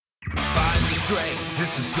strength,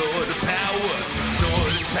 it's a sword of power.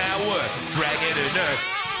 Sword is power, dragon and earth.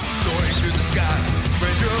 Soaring through the sky,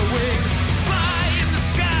 spread your wings. Fly in the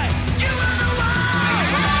sky, you are the one.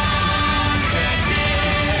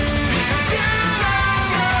 Protected, because you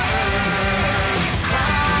love Earth.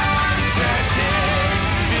 Protected,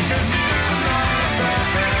 because you love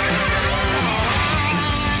Earth.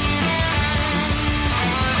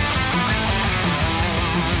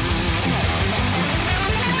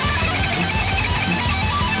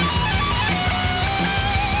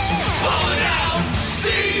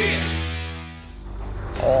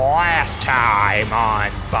 Last time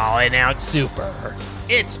on Ballin' Out Super,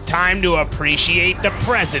 it's time to appreciate the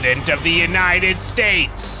President of the United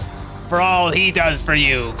States for all he does for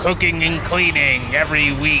you, cooking and cleaning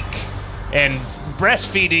every week, and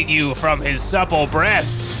breastfeeding you from his supple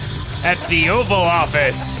breasts at the Oval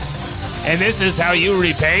Office. And this is how you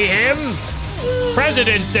repay him?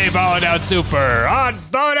 President's Day Ballin' Out Super on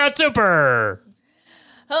Ballin' Out Super.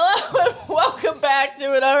 Hello and welcome back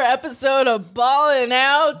to another episode of Ballin'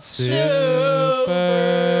 Out Super.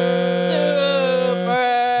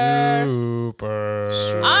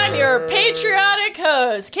 I'm your patriotic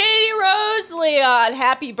host, Katie Rose Leon.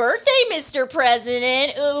 Happy birthday, Mr.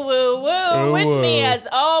 President. Ooh, woo, woo. With me, as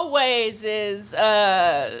always, is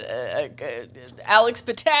Alex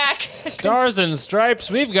Patak. Stars and Stripes,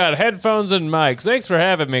 we've got headphones and mics. Thanks for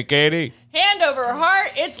having me, Katie. Hand over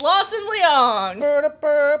heart, it's Lawson Leon.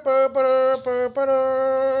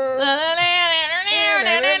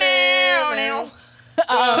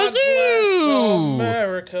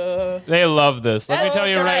 America. They love this. Let me That's tell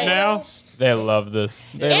you right right. now, they love this.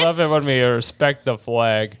 They love it when we respect the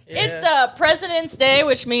flag. It's President's Day,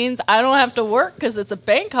 which means I don't have to work because it's a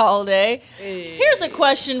bank holiday. Here's a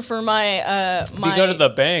question for my If you go to the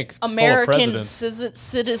bank, it's American full of presidents.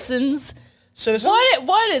 citizens. Citizens?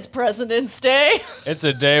 What is President's Day? It's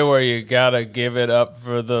a day where you gotta give it up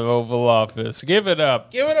for the Oval Office. Give it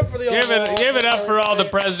up. Give it up for the Give it up for all the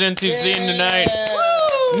presidents you've seen tonight.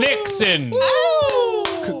 Nixon,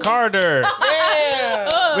 Carter.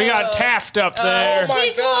 Yeah. We got Taft up there. my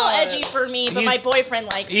He's a little God. edgy for me, but He's- my boyfriend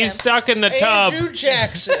likes him. He's stuck in the tub. Andrew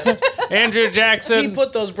Jackson. Andrew He Jackson.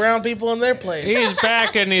 put those brown people in their place. He's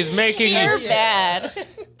back and he's making. You're bad.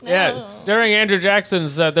 Yeah, during Andrew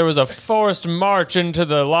Jackson's, there was a forced march into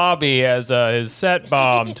the lobby as his set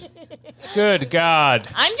bombed. Good God.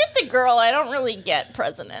 I'm just a girl. I don't really get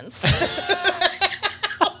presidents.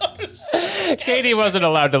 Katie wasn't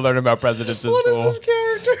allowed to learn about presidents in What school. is this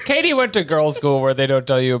character? Katie went to girls' school where they don't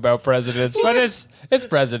tell you about presidents, but it's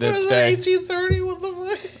President's Day. 1830? What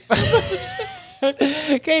the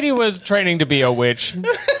fuck? Katie was training to be a witch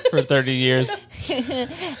for 30 years.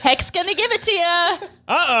 Heck's gonna give it to ya.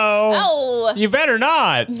 Uh-oh. Oh. You better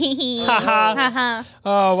not. Haha.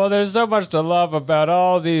 Oh, well, there's so much to love about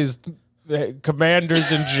all these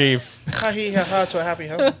commanders-in-chief. Ha-hee-ha-ha to a happy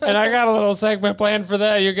home. And I got a little segment planned for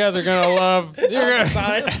that. You guys are going to love.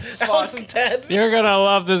 Alex and Ted. You're going to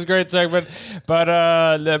love this great segment.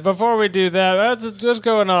 But before we do that, what's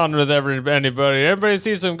going on with anybody? Everybody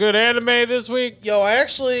see some good anime this week? Yo,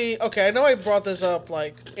 okay, I know I brought this up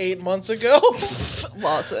like 8 months ago,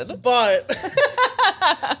 Lawson. but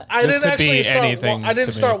I This didn't could actually be start. anything I didn't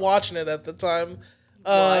to start me. watching it at the time.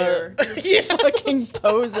 Liar. Yeah, Fucking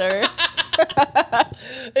poser.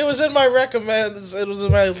 it was in my recommends. It was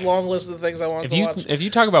in my long list of things I wanted to watch. If you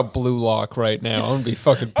talk about Blue Lock right now, I'm going to be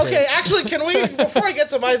fucking pissed. Okay, actually, can we, before I get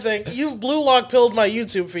to my thing, you've blue lock pilled my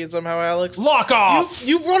YouTube feed somehow, Alex. Lock off!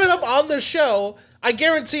 You brought it up on the show. I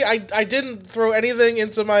guarantee I didn't throw anything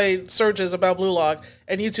into my searches about Blue Lock,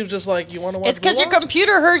 and YouTube just like, you want to watch It's because Blue your Lock?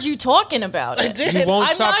 computer heard you talking about I it. did. You won't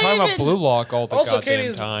I'm stop not talking about even- Blue Lock all the Also, goddamn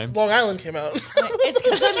Katie's time. Long Island came out. It's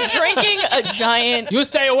because I'm drinking a giant... You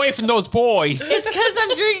stay away from those boys. It's because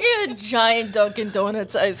I'm drinking a giant Dunkin'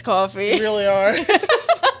 Donuts iced coffee. You really are.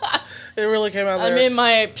 It really came out there. I'm in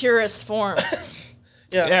my purest form.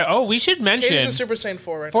 Yeah. Oh, we should mention Katie's a Super Saiyan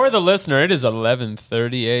 4 right for the listener, it is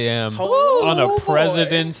 11:30 a.m. Oh, on a boy.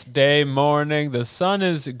 President's Day morning. The sun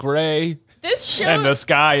is gray This and the shows...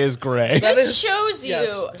 sky is gray. That This is- shows you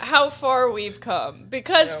yes. how far we've come.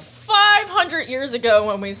 Because Yeah. 500 years ago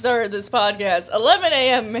when we started this podcast, 11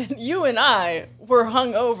 a.m., you and I were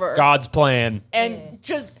hungover. God's plan. And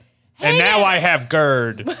just And now I have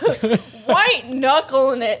GERD. white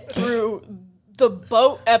knuckling it through the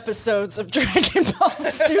boat episodes of Dragon Ball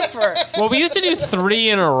Super. Well, we used to do 3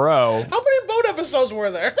 in a row. How many boat episodes were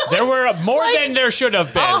there? There were more than there should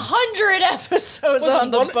have been. 100 episodes on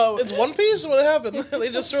the boat. It's One Piece? What happened? They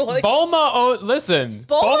just were like... Listen,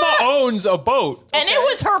 Bulma- Bulma owns a boat. And it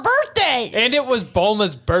was her birthday. And it was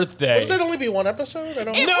Bulma's birthday. Would that only be one episode? I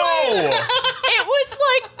don't know. No! It was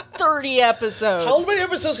like 30 episodes. How many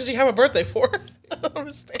episodes could you have a birthday for? I don't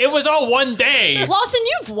understand. It was all one day. Lawson,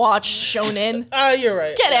 you've watched Shonen. You're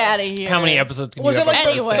right. Get out of here. How many episodes can Was you it like have?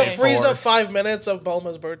 Anyway. the freeze up 5 minutes of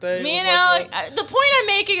Bulma's birthday? Me It and was Alex, like the point I'm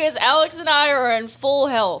making is Alex and I are in full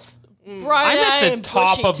health. Brian I'm and I at the in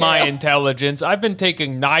top bushy of my tail. intelligence. I've been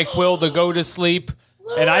taking NyQuil to go to sleep.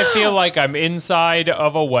 And I feel like I'm inside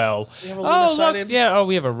of a well. You have a Luna sighting?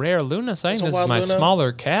 We have a rare Luna sighting. a This is wild my Luna?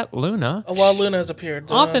 smaller cat, Luna. A wild Luna has appeared.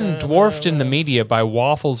 Often dwarfed in the media by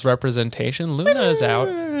Waffle's representation, Luna is out,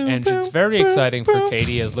 and it's very exciting for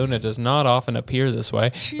Katie as Luna does not often appear this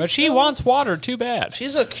way. But she wants water too bad.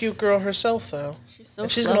 She's a cute girl herself, though. She's so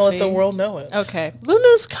And she's going to let the fluffy. world know it. Okay,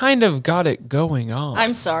 Luna's kind of got it going on.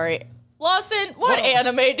 I'm sorry. Lawson, what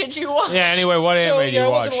anime did you watch? Yeah, anyway, what So, anime do yeah, you I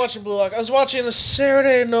watch? wasn't watching Blue Lock. I was watching the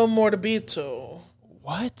Saturday No Moribito.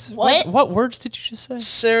 What? What? What words did you just say?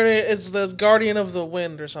 Saturday, it's the Guardian of the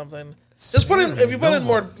Wind or something. Just put in, if you put in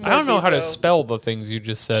more. I don't know how to Moribito. spell the things you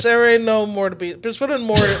just said. Saturday No Moribito. Just put in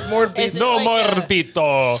more Is Moribito. it No like more a-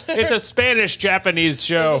 repito. It's a Spanish-Japanese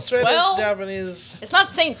show. It's Spanish, Well- Japanese. It's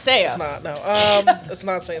not Saint Seiya. It's not, no. It's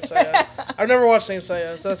not Saint Seiya. I've never watched Saint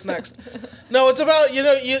Seiya, so that's next. No, it's about, you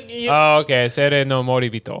Oh, okay. Sere no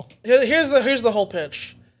moribito. here's the whole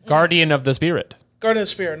pitch. Guardian of the Spirit. Guardian of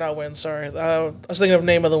the Spirit, not Wind, sorry. I was thinking of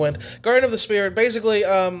Name of the Wind. Guardian of the Spirit, basically,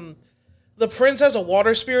 the prince has a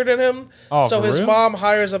water spirit in him. Oh, so for his real? mom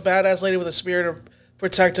hires a badass lady with a spear to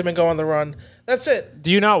protect him and go on the run. That's it. Do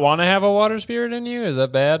you not want to have a water spirit in you? Is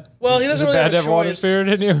that bad? Well, he doesn't Is it really bad have to a have water choice. spirit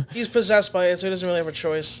in you? He's possessed by it, so he doesn't really have a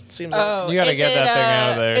choice. Seems like. You gotta is get it, that thing out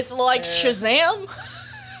of there. It's like Shazam,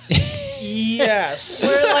 Yes.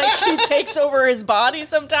 where like he takes over his body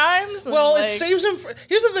sometimes. and, Well, like, it saves him.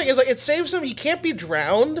 Here's the thing: is like it saves him. He can't be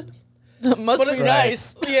drowned. must but be it-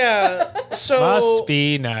 nice. Yeah. So Must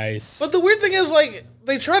be nice. But the weird thing is, like,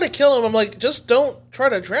 they try to kill him. I'm like, just don't try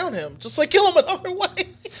to drown him. Just like kill him another way.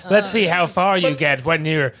 Let's see how far you get when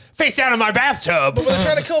you're face down in my bathtub. But when they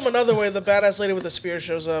try to kill him another way, the badass lady with the spear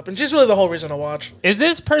shows up, and she's really the whole reason to watch. Is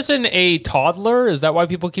this person a toddler? Is that why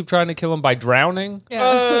people keep trying to kill him by drowning?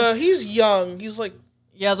 He's young. He's like,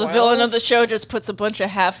 Yeah, the 12? villain of the show just puts a bunch of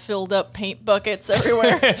half-filled up paint buckets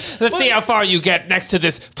everywhere. Let's see how far you get next to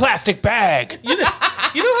this plastic bag. you know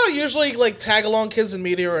how usually like tag along kids in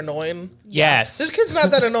media are annoying. Yes. This kid's not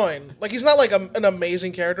that annoying. Like he's not like an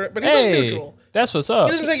amazing character, but he's like Hey, neutral. that's what's up.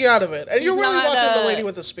 He doesn't take you out of it, and you're really not, watching the lady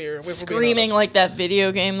with the spear. if we're being Screaming honest. like that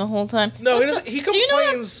video game the whole time. No, he What's doesn't. He do you know what-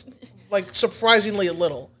 complains like surprisingly a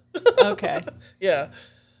little. Okay. Yeah,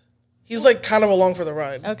 he's like kind of along for the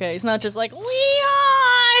ride. Okay, he's not just like,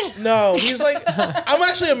 Leon! No, he's like, I'm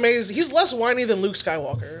actually amazed. He's less whiny than Luke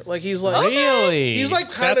Skywalker. Like he's like, Really? He's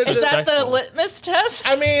like kinda That's just- Is that the respectful. litmus test?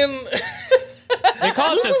 I mean, They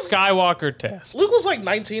call it the Skywalker test. Luke was like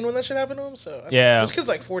 19 when that shit happened to him. So Yeah. this kid's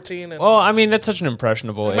like 14. And Well, I mean, that's such an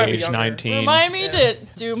impressionable might be age, younger. 19. Remind me to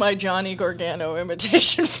do my Johnny Gargano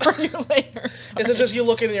imitation for you later. Sorry. is it just you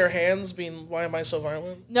looking in your hands, being, why am I so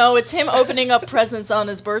violent? No, it's him opening up presents on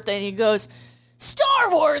his birthday, and he goes, Star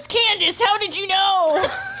Wars, Candace, how did you know?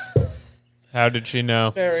 How did she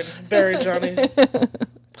know? Buried Johnny.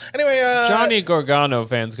 Anyway, Johnny Gargano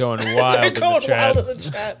fans going wild they're in the going chat. wild in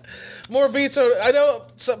the chat. More beats. I know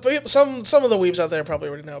some of the weebs out there probably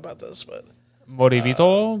already know about this, but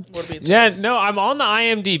Moribito? Moribito. Yeah, no, I'm on the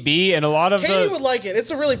IMDb, and a lot of Katie the would like it. It's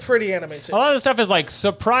a really pretty anime too. a lot of the stuff is like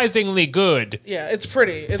surprisingly good. Yeah, it's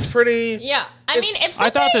pretty. It's pretty. Yeah, I mean, if I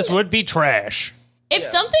thought something- this would be trash. If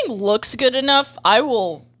something looks good enough, I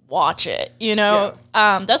will watch it, you know?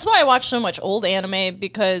 That's why I watch so much old anime,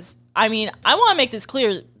 because, I mean, I want to make this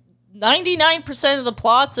clear. 99% of the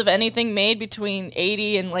plots of anything made between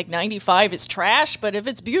 80 and like 95 is trash, but if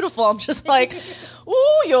it's beautiful, I'm just like,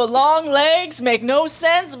 ooh, your long legs make no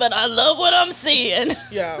sense, but I love what I'm seeing.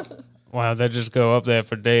 Yeah. Wow, they just go up there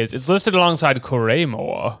for days. It's listed alongside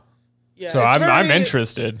Koremoa, Yeah. so it's I'm very-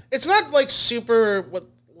 interested. It's not like super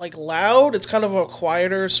like loud. It's kind of a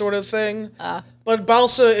quieter sort of thing. But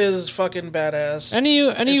Balsa is fucking badass. Any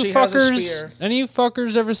you she has a fuckers? spear. Any you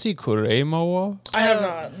fuckers ever see Koremoa? I have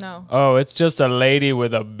not. No. Oh, it's just a lady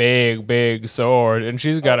with a big sword, and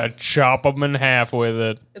she's got to chop them in half with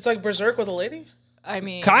it. It's like Berserk with a lady. I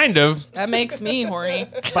mean, Kind of, that makes me horny.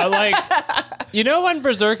 but like, You know when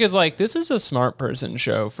Berserk is like, this is a smart person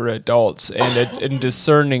show for adults and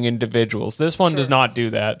discerning individuals. This one does not do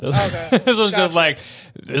that. This one's just like,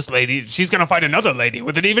 this lady, she's going to fight another lady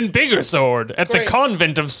with an even bigger sword at the Great.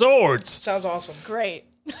 Convent of Swords. Sounds awesome. Great.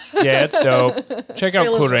 Yeah, it's dope. Check out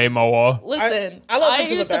listen. Kuremoa. Listen, I love I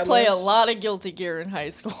Into the used to play a Badlands. lot of Guilty Gear in high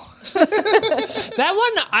school. That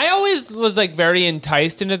one, I always was like very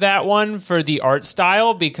enticed into that one for the art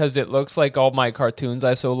style because it looks like all my cartoons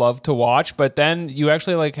I so love to watch. But then you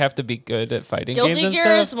actually like have to be good at fighting games Guilty and Gear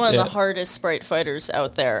stuff. is one of Yeah. the hardest sprite fighters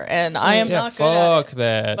out there, and I am Yeah, not good at fuck it.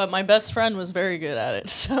 that. But my best friend was very good at it,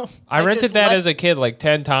 so I rented just that let- as a kid like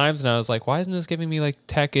 10 times, and I was like, why isn't this giving me like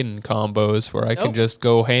Tekken combos where I can Nope. just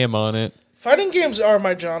go ham on it? Fighting games are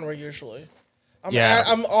my genre usually.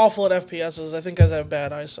 I'm awful at FPSs. I think because I have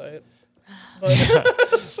bad eyesight.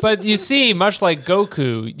 But you see, much like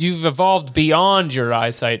Goku, you've evolved beyond your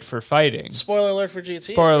eyesight for fighting. Spoiler alert for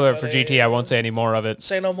GT. Spoiler alert for everybody. GT, I won't say any more of it.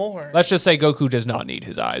 Say no more. Let's just say Goku does not need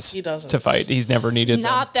his eyes He doesn't. to fight. He's never needed them.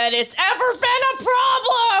 Not that it's ever been a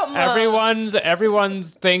problem. Everyone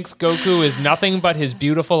thinks Goku is nothing but his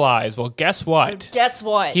beautiful eyes. Well, guess what? Guess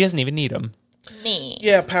what? He doesn't even need them. Me.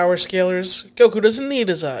 Yeah, power scalers. Goku doesn't need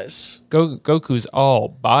his eyes. Goku's all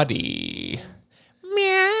body.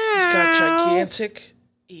 He's got gigantic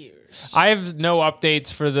ears. I have no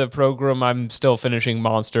updates for the program. I'm still finishing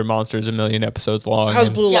Monster. Monster's a million episodes long. How's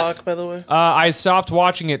and, Blue Yeah. Lock, by the way? I stopped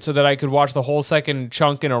watching it so that I could watch the whole second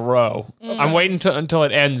chunk in a row. I'm waiting until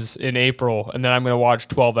it ends in April, and then I'm going to watch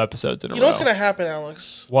 12 episodes in a row. You know what's gonna happen,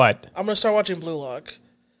 Alex? What? I'm gonna start watching Blue Lock.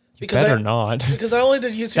 Better not. Because not only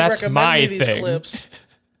did YouTube That's recommend my me these thing. clips,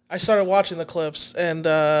 I started watching the clips, and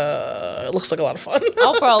it looks like a lot of fun.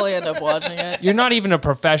 I'll probably end up watching it. You're not even a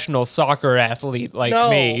professional soccer athlete like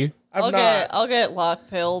no, me. I'm not. I'll get lock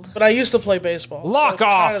pilled. But I used to play baseball. so Lock it's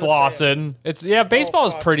kinda off, the same. Lawson. Baseball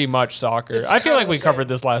is fuck. pretty much soccer. It's I feel kinda like we the same. covered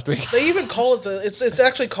this last week. They even call it it's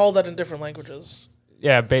actually called that in different languages.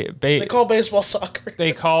 Yeah, They call baseball soccer.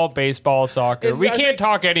 they call baseball soccer. In- We I can't think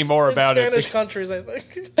talk any more In about Spanish it. countries, I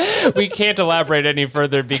think. We can't elaborate any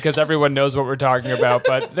further because everyone knows what we're talking about.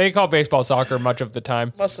 But they call baseball soccer much of the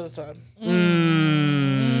time. Most of the time.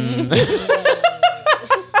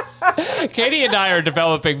 Katie and I are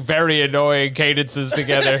developing very annoying cadences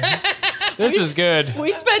together. This is good.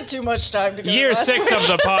 We spent too much time together. Year last 6 week. of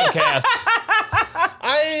the podcast.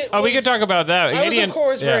 We can talk about that. I was, Katie of and-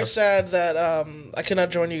 course, yeah. very sad that I cannot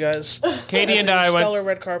join you guys. Katie at and the I went. stellar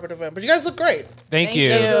red carpet event, but you guys look great. Thank You you.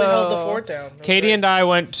 guys really held the Ew. fort down. It was Katie great. and I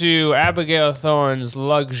went to Abigail Thorne's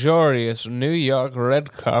luxurious New York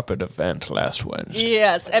red carpet event last Wednesday.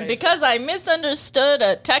 Yes, and because I misunderstood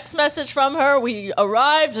a text message from her, we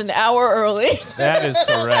arrived an hour early. That is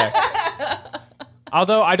correct.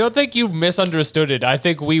 Although I don't think you misunderstood it. I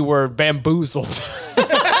think we were bamboozled.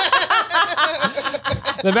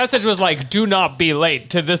 The message was like, do not be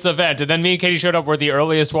late to this event. And then me and Katie showed up, we're the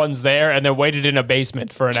earliest ones there, and then waited in a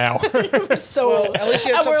basement for an hour. So Well, at least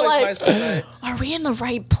you had and we're someplace like, nice to stay. are we in the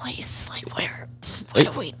right place? Like, where?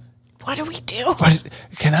 What do we do?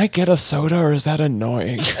 Can I get a soda or is that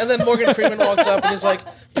annoying? And then Morgan Freeman walked up and he's like,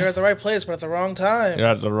 "You're at the right place, but at the wrong time." You're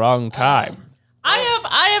at the wrong time.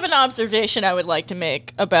 I have an observation I would like to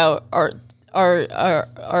make about our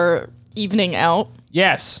evening out.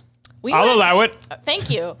 Yes. We I'll went- allow it. Thank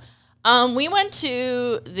you. We went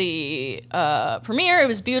to the premiere. It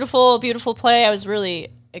was beautiful, beautiful play. I was really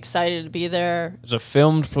excited to be there. It's a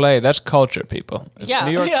filmed play. That's culture, people. It's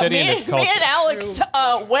New York City me, and it's culture. me and Alex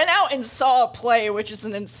went out and saw a play, which is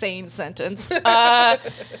an insane sentence.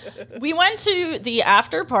 We went to the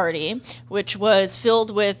after party, which was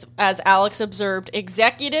filled with, as Alex observed,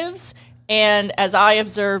 executives, and as I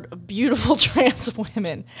observed, beautiful trans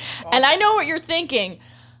women. And I know what you're thinking.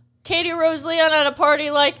 Katie Rose Leon at a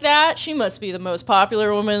party like that, she must be the most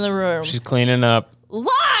popular woman in the room. She's cleaning up.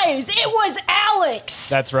 Lies! It was Alex!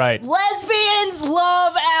 That's right. Lesbians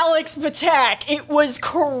love Alex Patak. It was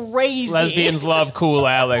crazy. Lesbians love cool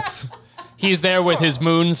Alex. He's there with his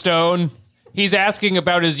moonstone. He's asking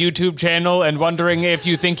about his YouTube channel and wondering if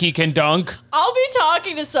you think he can dunk. I'll be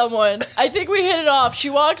talking to someone. I think we hit it off. She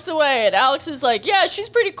walks away, and Alex is like, "Yeah, she's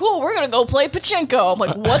pretty cool. We're gonna go play pachinko." I'm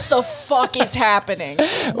like, "What the fuck is happening?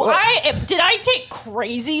 Why did I take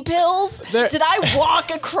crazy pills? Did I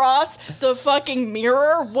walk across the fucking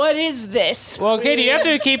mirror? What is this?" Well, Katie, you have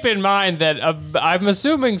to keep in mind that I'm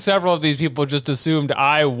assuming several of these people just assumed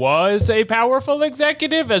I was a powerful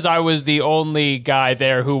executive, as I was the only guy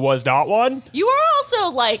there who was not one. You are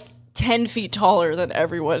also like 10 feet taller than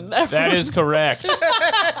everyone. That is correct.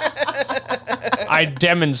 I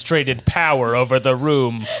demonstrated power over the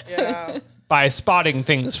room. Yeah. by spotting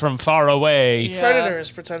things from far away. Yeah.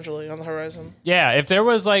 Predators potentially on the horizon. Yeah, if there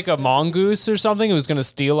was like a mongoose or something who was going to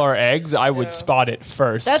steal our eggs, I would Yeah. spot it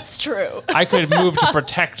first. That's true. I could move to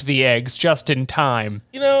protect the eggs just in time.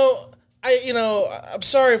 I'm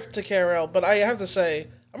sorry to KRL, but I have to say,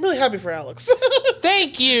 I'm really happy for Alex.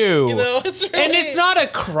 Thank you. It's really, And it's not a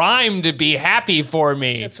crime to be happy for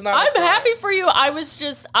me. It's not. I'm happy for you. I was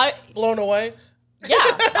just blown away.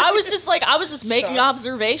 I was just making Shocked.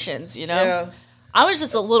 observations, Yeah. I was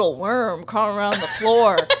just a little worm crawling around the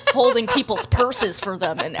floor holding people's purses for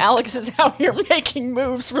them, and Alex is out here making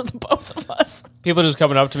moves for the both of us. People just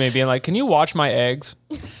coming up to me being like, "Can you watch my eggs?"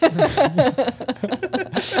 I'm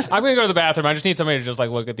going to go to the bathroom. I just need somebody to just like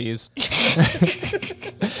look at these.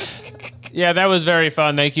 Yeah, that was very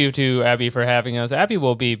fun. Thank you to Abby for having us. Abby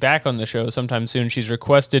will be back on the show sometime soon. She's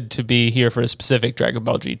requested to be here for a specific Dragon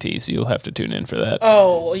Ball GT, so you'll have to tune in for that.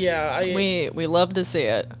 Oh yeah. We love to see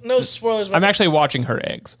it. No spoilers. But I'm actually watching her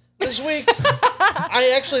eggs. this week.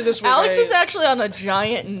 This week. Alex is actually on a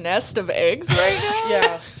giant nest of eggs right now.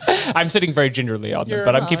 Yeah. I'm sitting very gingerly on them,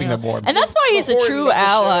 but I'm keeping them warm. And that's why he's a Horton true of the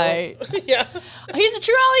ally. show. Yeah. He's a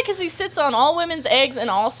true ally because he sits on all women's eggs, and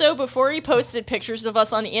also before he posted pictures of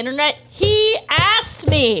us on the internet, he asked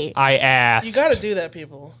me. I asked. You got to do that,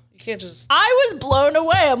 people. You can't just. I was blown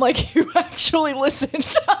away. I'm like, you actually listened.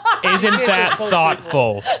 Isn't can't that just post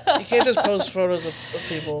thoughtful? You can't just post photos of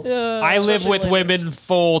people. I live with Especially ladies. women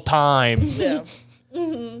full time. Yeah.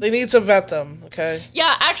 They need to vet them. Okay.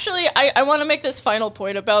 Yeah, actually, I want to make this final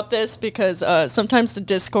point about this because sometimes the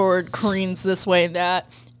Discord careens this way and that.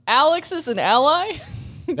 Alex is an ally.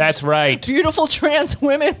 That's right. Beautiful trans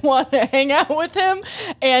women want to hang out with him,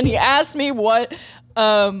 and he asked me what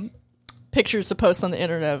pictures to post on the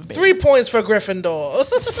internet of me. 3 points for Gryffindor.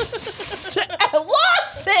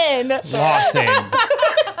 Lawson! Lawson.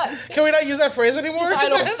 Can we not use that phrase anymore? I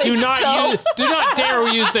don't Do think not so. do not dare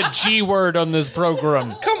use the G word on this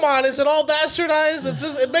program. Come on, is it all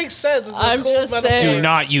bastardized? It makes sense. It's a I'm just metaphor. saying. Do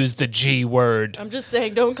not use the G word. I'm just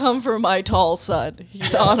saying, don't come for my tall son.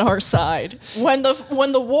 He's on our side. When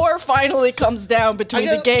the war finally comes down between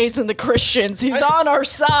I the guess- gays and the Christians, he's on our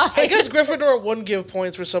side. I guess Gryffindor wouldn't give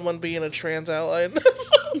points for someone being a trans ally.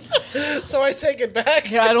 So I take it back.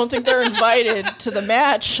 Yeah, I don't think they're invited to the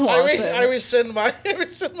match, Lawson. I rescind my.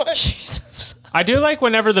 Jesus. I do like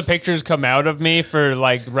whenever the pictures come out of me for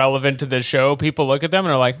like relevant to the show, people look at them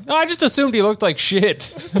and are like, "Oh, I just assumed he looked like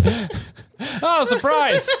shit." Oh,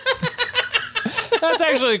 surprise. That's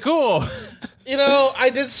actually cool. I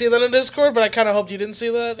did see that on Discord, but I kind of hoped you didn't see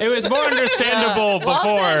that. It was more understandable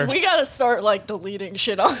Lawson, before. we gotta start deleting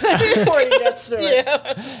shit on that before he gets to it.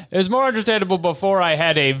 It was more understandable before I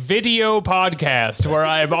had a video podcast where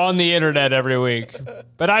I'm on the internet every week.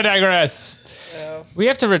 But I digress. Yeah. We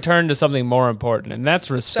have to return to something more important, and that's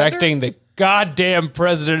respecting the goddamn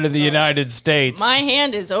President of the United States. My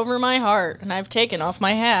hand is over my heart, and I've taken off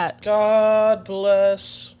my hat. God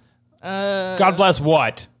bless. God bless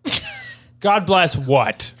what? God bless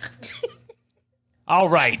what? All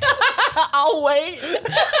right. I'll wait.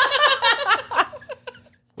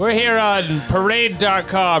 We're here on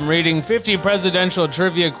Parade.com reading 50 presidential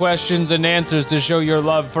trivia questions and answers to show your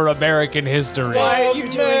love for American history. Why are you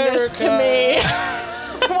doing this to me?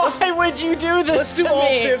 Why would you do this Let's do to all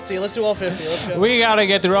me? 50. Let's do all 50. Let's go. We gotta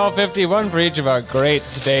get through all 51 for each of our great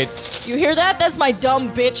states. You hear that? That's my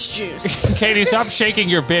dumb bitch juice. Katie, stop shaking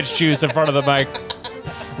your bitch juice in front of the mic.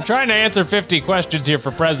 I'm trying to answer 50 questions here for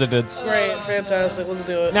presidents. Great. Fantastic. Let's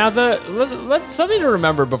do it. Now, something to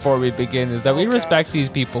remember before we begin is that we respect these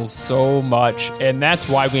people so much, and that's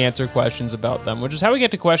why we answer questions about them, which is how we get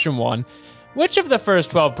to question 1. Which of the first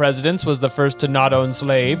 12 presidents was the first to not own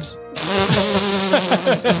slaves?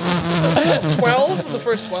 12? The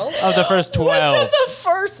first 12? Of the first 12. Which of the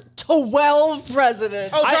first 12 presidents?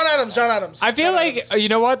 Oh, John Adams. John Adams. I feel John like, Adams. you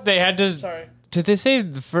know what? They had to... Sorry. Did they say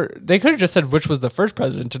the first? They could have just said which was the first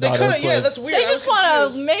president to They not could own have. slaves. Yeah, that's weird. They just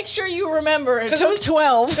want to make sure you remember it took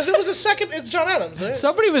 12. Because it was the second. It's John Adams, right?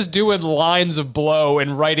 Somebody was doing lines of blow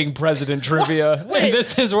and writing president trivia, Wait. and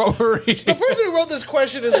this is what we're reading. The person who wrote this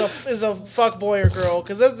question is a fuck boy or girl.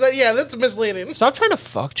 Because that's misleading. Stop trying to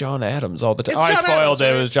fuck John Adams all the time. It's Oh, I John spoiled Adams, it.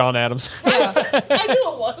 It right? was John Adams. I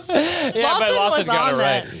knew it was. Yeah, but Lawson Lawson was got on it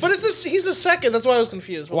that. right. But he's the second. That's why I was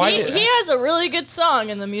confused. Why He did- has a really good song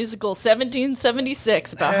in the musical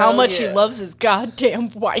 1776 about how Hell much he yeah. loves his goddamn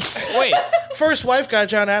wife. Wait, First wife guy,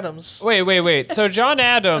 John Adams. wait. So John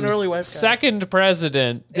Adams, early wife guy. second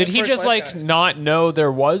president, did And he first just wife like guy. not know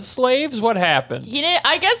there was slaves? What happened?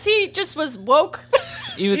 I guess he just was woke.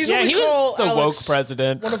 He was, He's yeah, what we he was call the woke Alex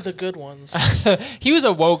president. One of the good ones. He was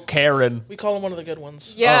a woke Karen. We call him one of the good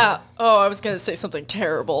ones. Yeah. Oh, I was gonna say something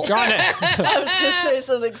terrible. John, I was gonna say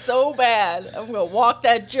something so bad. I'm gonna walk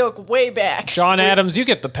that joke way back. John Adams, you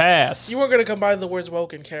get the pass. You weren't going to combine the words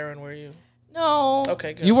woke and Karen, were you? No.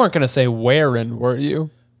 Okay, good. You weren't going to say wearing, were you?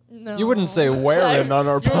 No. You wouldn't say wearing on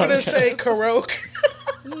our You were going to podcast. say Karoke.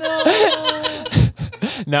 No.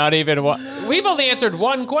 Not even one. We've only answered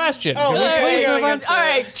one question. Oh, Can we okay, please we gotta move on? get to All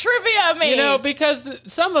right, trivia me. You know, because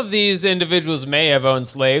some of these individuals may have owned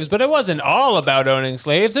slaves, but it wasn't all about owning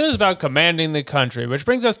slaves. It was about commanding the country, which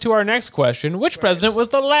brings us to our next question. Which president was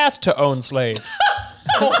the last to own slaves?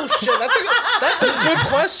 Oh, shit. That's a good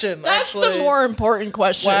question, That's actually. the more important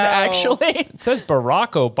question, Wow. actually. It says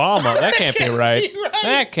Barack Obama. That can't be can't right. be right.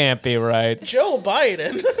 That can't be right. Joe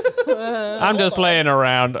Biden. I'm just playing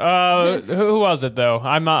around. Who was it, though?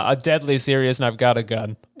 I'm deadly serious, and I've got a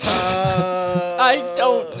gun. I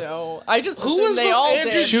don't know. I just Who assume was they the- all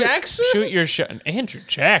Andrew did. Jackson? Shoot your shot. Andrew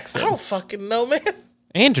Jackson. I don't fucking know, man.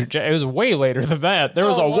 It was way later than that. There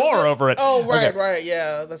was a war over it. Oh, right, Okay. right.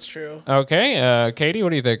 Yeah, that's true. Okay, Katie, what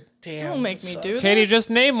do you think? Damn. Don't make me do Katie, this. just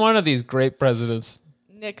name one of these great presidents.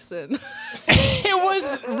 Nixon. It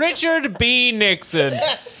was Richard B. Nixon.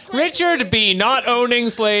 Richard B. Not owning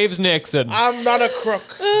slaves, Nixon. I'm not a crook,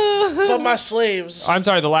 but my slaves. I'm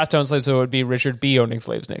sorry, the last owned slave, so it would be Richard B. owning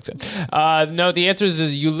slaves, Nixon. No, the answer is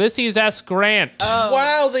Ulysses S. Grant.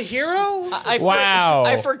 Wow, the hero? Wow.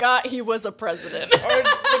 I forgot he was a president. Or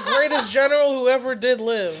the greatest general who ever did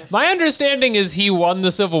live. My understanding is he won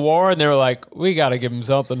the Civil War, and they were like, we got to give him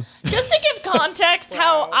something. Just to give context,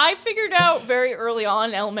 how I figured out very early on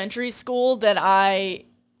in elementary school that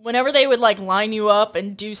whenever they would like line you up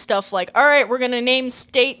and do stuff like, all right, we're going to name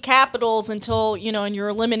state capitals until, and you're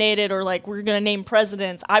eliminated, or like, we're going to name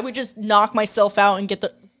presidents, I would just knock myself out and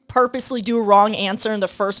purposely do a wrong answer in the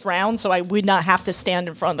first round so I would not have to stand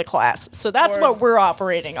in front of the class. So that's Word. what we're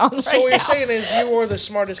operating on So right what you're now. saying is you were the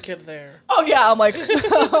smartest kid there. Oh yeah, I'm like,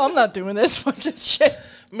 I'm not doing this. Fuck this shit.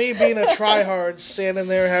 Me being a tryhard, standing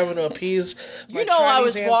there having to appease my You know, I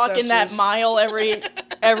Chinese was walking that ancestors. mile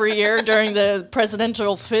every year during the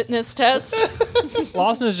presidential fitness test.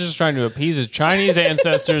 Lawson is just trying to appease his Chinese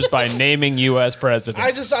ancestors by naming U.S. president.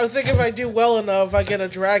 I think if I do well enough, I get a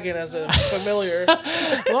dragon as a familiar.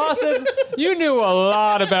 Lawson, you knew a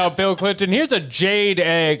lot about Bill Clinton. Here's a jade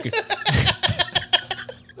egg.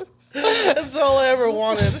 That's all I ever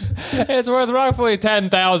wanted. It's worth roughly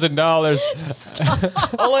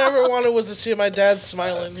 $10,000. All I ever wanted was to see my dad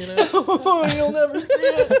smiling, Oh, you'll never see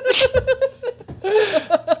it.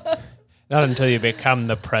 Not until you become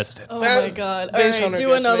the president. Oh That- my god! All Base right, Hunter do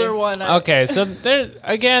gets another me. one. Okay, so there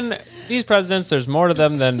again, these presidents. There's more to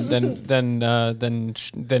them than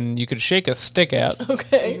you could shake a stick at.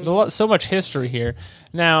 Okay. There's so much history here.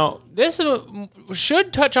 Now, this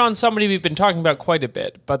should touch on somebody we've been talking about quite a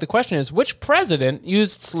bit. But the question is, which president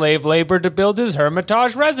used slave labor to build his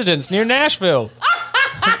Hermitage residence near Nashville?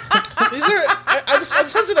 These are. I'm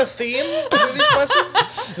sensing a theme in these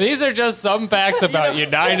questions. These are just some facts about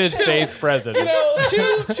United States presidents.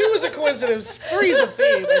 Two is a coincidence. 3 is a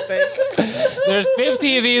theme, I think. There's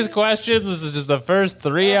 50 of these questions. This is just the first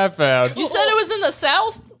 3 I found. You said it was in the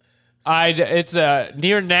South. It's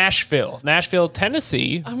near Nashville,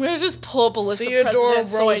 Tennessee. I'm gonna just pull up a list Theodore of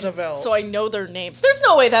presidents Roosevelt. so I know their names. There's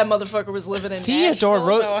no way that motherfucker was living in Theodore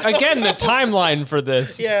Nashville. Again, the timeline for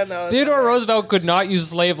this. Yeah, no. it's Theodore all right. Roosevelt could not use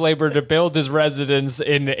slave labor to build his residence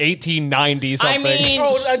in 1890 I something. mean,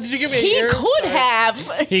 Oh, did you give me a he year? could Sorry. have.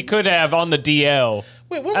 He could have on the DL.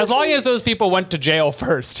 Wait, what As was long he? as those people went to jail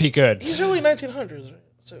first, he could. He's early 1900s, right?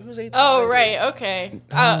 So who's 18? Oh right, okay.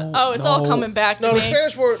 It's all no. coming back to No, me. the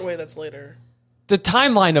Spanish War. Wait, that's later. The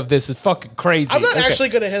timeline of this is fucking crazy. I'm not Okay. actually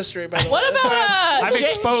good at history, by the way. What about I've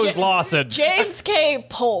exposed Lawson. James K.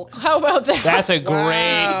 Polk? How about that? That's a great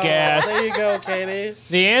Wow. guess. There you go, Katie.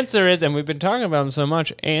 The answer is, and we've been talking about him so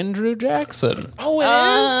much, Andrew Jackson. Oh, it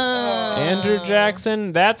is. Andrew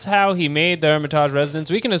Jackson, that's how he made the Hermitage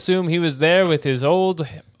residence. We can assume he was there with his old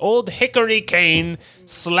hickory cane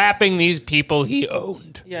slapping these people he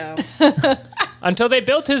owned Yeah. until they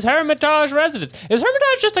built his Hermitage residence. Is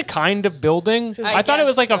Hermitage just a kind of building? I thought it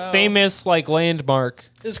was guess like a so. famous landmark.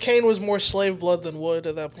 His cane was more slave blood than wood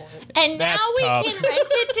at that point. And now That's we tough. can rent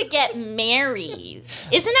it to get married.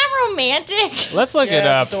 Isn't that romantic? Let's look it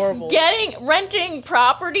Yeah, up. it's adorable. Renting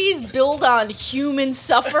properties built on human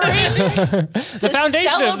suffering. The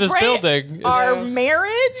foundation of this building is our Yeah.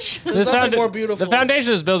 marriage. There's nothing more beautiful. The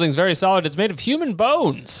foundation of this building is very solid. It's made of human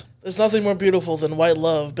bones. There's nothing more beautiful than white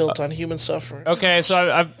love built on human suffering. Okay, so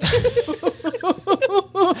I've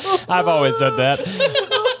I've always said that.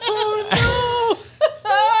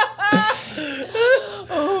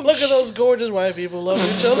 just white people loving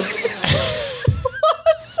each other.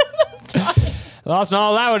 Let's not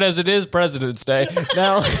allow it as it is President's Day.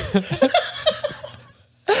 Now,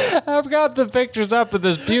 I've got the pictures up of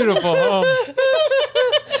this beautiful home.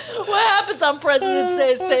 What happens on President's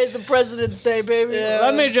Day stays on President's Day, baby.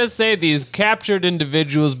 Let me just say, these captured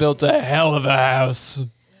individuals built a hell of a house.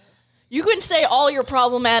 You can say all your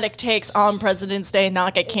problematic takes on President's Day and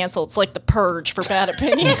not get canceled. It's like the purge for bad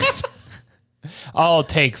opinions. All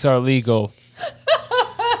takes are legal.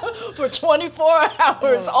 For 24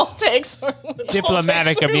 hours, all takes are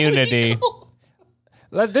Diplomatic immunity.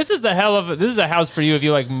 This is a house for you if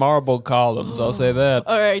you like marble columns. I'll say that.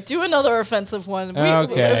 All right, do another offensive one.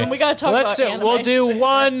 Okay. We gotta talk about anime. We'll do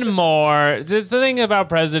one more. The thing about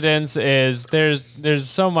presidents is there's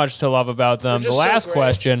so much to love about them. The Just last so great.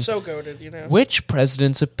 question. So goated, you know. Which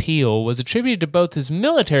president's appeal was attributed to both his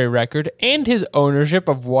military record and his ownership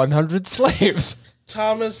of 100 slaves?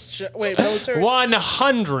 Military?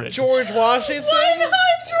 100. George Washington?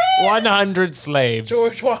 100 slaves.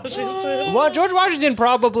 George Washington? Well, George Washington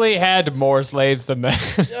probably had more slaves than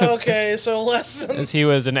that. Okay, so less than As he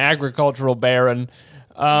was an agricultural baron.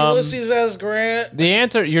 Ulysses S. Grant. The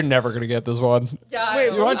answer, you're never going to get this one. Yeah,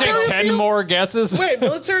 Wait, You want to take military 10 appeal? more guesses? Wait,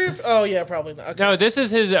 military? Oh, yeah, probably not. Okay. No, this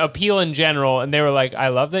is his appeal in general, and they were like, I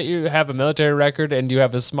love that you have a military record and you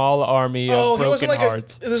have a small army of he wasn't broken like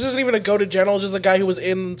hearts. this isn't even a goated general, just a guy who was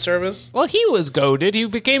in service. Well, he was goaded. He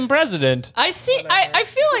became president. I see. I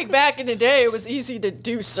feel like back in the day, it was easy to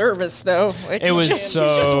do service, though. Like, It you was just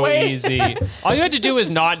so wait. easy. All you had to do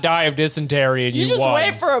was not die of dysentery and You you just won.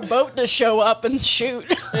 wait for a boat to show up and shoot.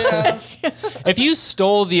 Yeah. If you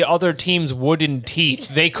stole the other team's wooden teeth,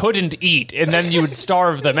 they couldn't eat, and then you would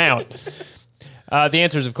starve them out. The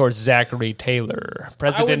answer is, of course, Zachary Taylor.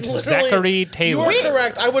 President Zachary Taylor. You are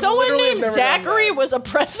correct. I would Someone literally have named never done Zachary that. was a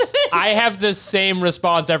president. I have the same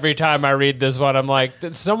response every time I read this one. I'm like,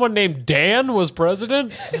 someone named Dan was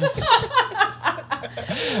president?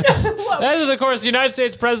 That is, of course, United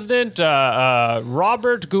States President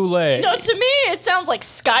Robert Goulet. No, to me, it sounds like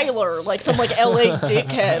Skylar, like some like LA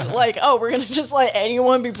dickhead. Like, oh, we're gonna just let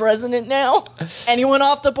anyone be president now? Anyone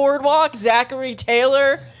off the boardwalk? Zachary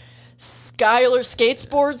Taylor? Skylar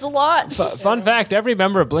skateboards a lot. Fun fact, every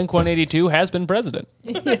member of Blink-182 has been president.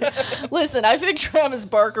 Listen, I think Travis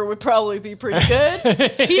Barker would probably be pretty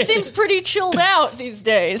good. He seems pretty chilled out these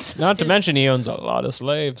days. Not to mention he owns a lot of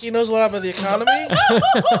slaves. He knows a lot about the economy.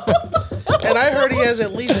 And I heard he has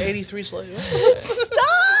at least 83 slaves.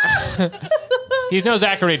 Stop! He's no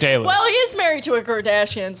Zachary Taylor. Well, he is married to a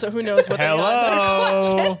Kardashian, so who knows what they got in their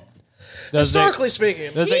Hello. closet. Historically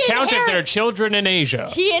speaking. Does He it count if inherit- they're children in Asia?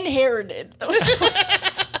 He inherited those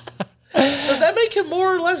slaves. Does that make him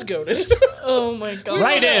more or less goated? Oh my god.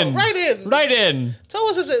 Write in. Write in. Write in. Tell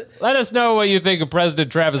us, is it... Let us know what you think of President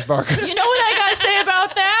Travis Barker. You know what I gotta say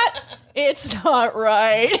about that? It's not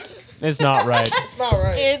right. It's not right. It's not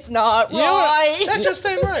right. It's not know what? right. That just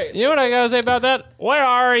ain't right. You know what I gotta say about that? Where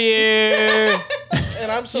are you? And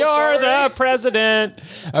I'm so You're sorry. the president.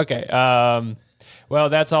 Okay. Well,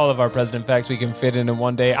 that's all of our president facts we can fit in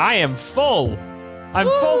one day. I am full. I'm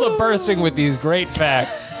full to bursting with these great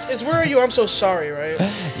facts. It's where are you? I'm so sorry, right?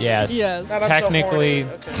 Yes. Yes. Not I'm Technically,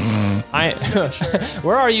 so horny. Okay.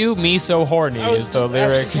 where are you? Me so horny I was is the just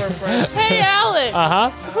lyric. asking for a friend. Hey Alex,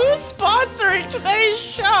 who's sponsoring today's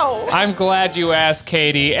show? I'm glad you asked,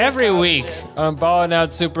 Katie. Every week on Ballin'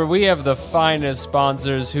 Out Super, we have the finest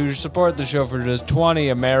sponsors who support the show for just $20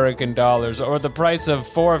 American or the price of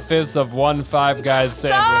 4/5 of one Five Guys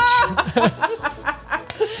sandwich.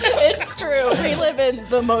 It's true. We live in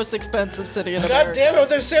the most expensive city in God America. damn it,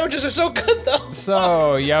 their sandwiches are so good though.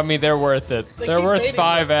 So yummy, they're worth it. They're keep worth making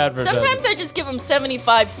 5 advertisements. Sometimes I just give them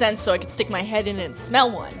 75 cents so I can stick my head in it and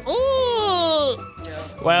smell one.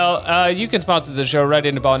 Well, you can sponsor the show right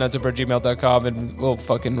into ballingoutsuper@gmail.com and we'll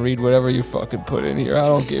fucking read whatever you fucking put in here. I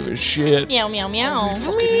don't give a shit. Meow, meow, meow.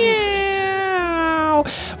 Meow.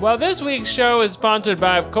 Well, this week's show is sponsored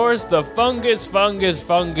by, of course, the Fungus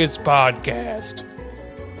Podcast.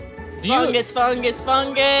 Do you- Fungus, fungus,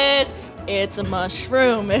 fungus. It's a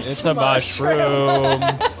mushroom. It's a mushroom.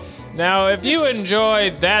 Now, if you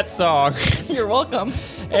enjoyed that song You're welcome.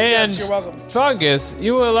 and Yes, you're welcome. Fungus,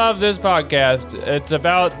 you will love this podcast. It's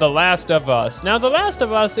about The Last of Us. Now, The Last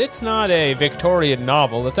of Us, it's not a Victorian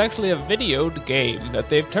novel. It's actually a videoed game that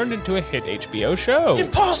they've turned into a hit HBO show.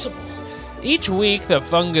 Impossible. Each week, the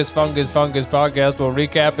Fungus podcast will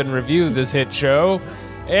recap and review this hit show.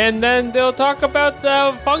 And then they'll talk about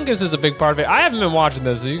the fungus is a big part of it. I haven't been watching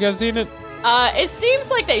this. Have you guys seen it? It seems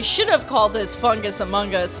like they should have called this Fungus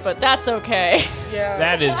Among Us, but that's okay. Yeah.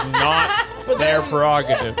 That is not their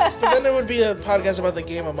prerogative. But then there would be a podcast about the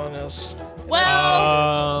game Among Us.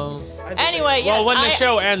 Well, anyway, yes. Well, when the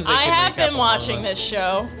show ends, they I can have recap been on watching us. this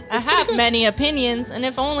show. I have many opinions, and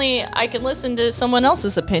if only I could listen to someone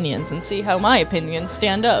else's opinions and see how my opinions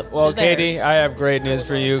stand up. Well, to theirs. Katie, I have great news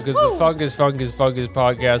for you because the Fungus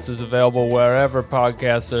podcast is available wherever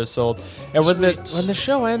podcasts are sold. And when the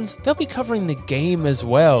show ends, they'll be covering the game as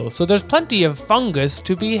well. So there's plenty of fungus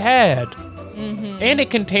to be had. Mm-hmm. And it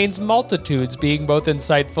contains multitudes, being both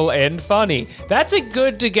insightful and funny. That's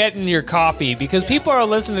good to get in your copy because people are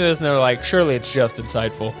listening to this and they're like, surely it's just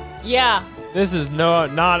insightful. Yeah. This is not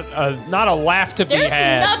a laugh to be There's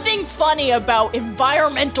had. nothing funny about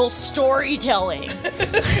environmental storytelling.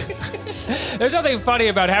 There's nothing funny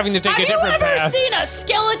about having to take Have a you different ever path. seen a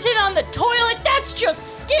skeleton on the toilet? That's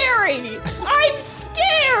just scary. I'm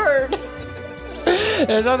scared.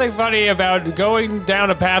 There's nothing funny about going down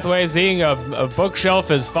a pathway, seeing a bookshelf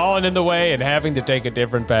has fallen in the way, and having to take a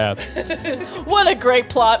different path. What a great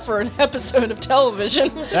plot for an episode of television.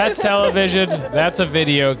 That's television. That's a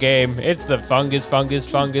video game. It's the Fungus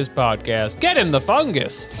podcast. Get in the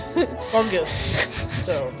fungus. Fungus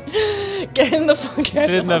Stone. Get in the fungus. Get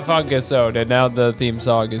in the fungus zone. And now the theme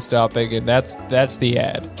song is stopping, and that's the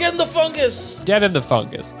ad. Get in the fungus. Get in the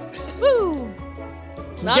fungus. Woo.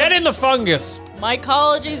 It's not Get in the fungus.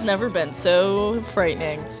 Mycology's never been so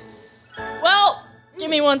frightening. Well, give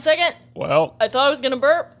me 1 second. Well, I thought I was gonna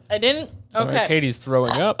burp. I didn't. Okay. Katie's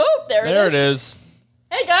throwing up. Oh, there it is. is.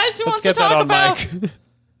 Hey guys, who Let's wants get to that talk on about mic.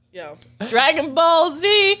 Yeah. Dragon Ball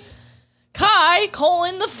Z Kai: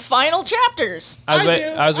 the final chapters?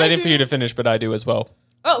 I was waiting for you to finish, but I do as well.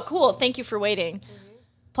 Oh, cool. Thank you for waiting.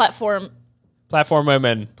 Platform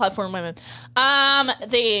Women. women.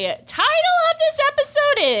 The title of this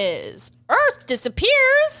episode is Earth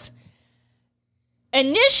Disappears.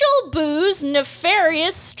 Initial Boo's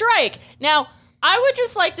Nefarious Strike. Now, I would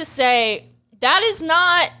just like to say that is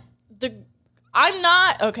not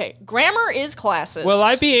okay, grammar is classist. Will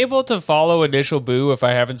I be able to follow Initial Boo if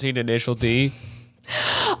I haven't seen Initial D?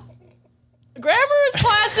 Grammar is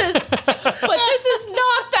classist, but this is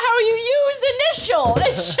not how you use initial.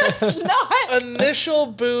 It's just not. Initial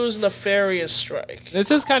Boo's Nefarious Strike.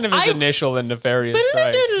 This is kind of his initial and nefarious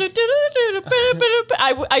strike.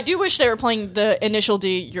 I do wish they were playing the Initial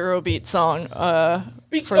D Eurobeat song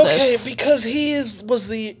for Okay, this. because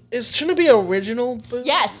shouldn't it be original Boo?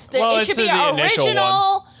 Yes, Well, it it's should be the initial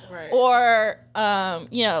original Right. or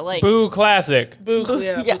like Boo Classic. Boo,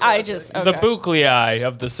 yeah, yeah. Boo I Classic. just The buclei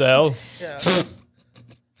of the cell. Yeah.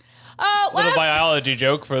 Little biology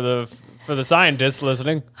joke for the scientists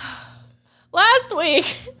listening. last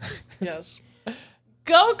week, Yes.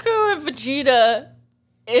 Goku and Vegeta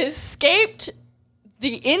escaped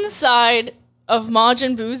the inside of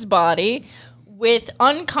Majin Buu's body with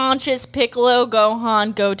unconscious Piccolo,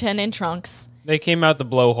 Gohan, Goten, and Trunks. They came out the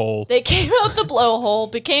blowhole. They came out the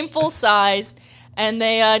blowhole, became full-sized, and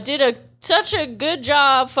they did such a good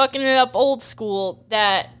job fucking it up old school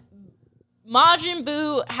that Majin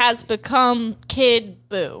Buu has become Kid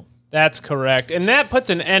Buu. That's correct. And that puts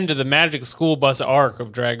an end to the Magic School Bus arc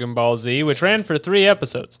of Dragon Ball Z, which ran for 3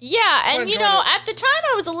 episodes. Yeah, and enjoyed at the time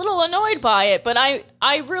I was a little annoyed by it, but I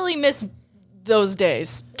really miss those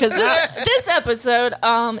days because this episode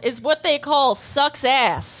is what they call sucks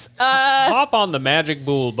ass. Hop on the Magic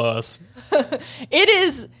Bull Bus. It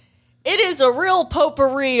is a real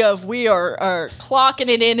potpourri of we are clocking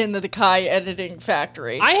it into the Kai editing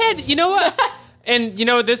factory. You know what? And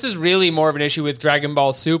this is really more of an issue with Dragon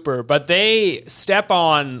Ball Super, but they step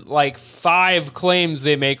on like 5 claims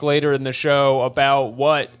they make later in the show about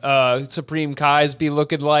what Supreme Kais be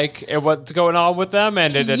looking like and what's going on with them,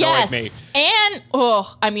 and it annoyed me.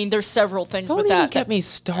 And there's several things Don't with even that. get me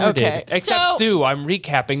started. Okay, Except, I'm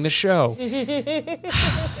recapping the show.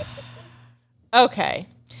 Okay.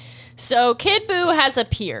 So Kid Buu has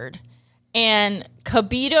appeared, and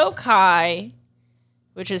Kibito Kai,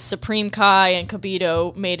 which is Supreme Kai and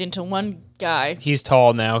Kibito made into one guy, He's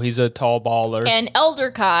tall now. He's a tall baller. and Elder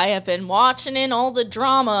Kai have been watching in all the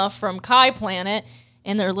drama from Kai Planet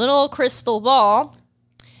in their little crystal ball.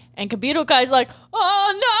 And Kibito Kai's like,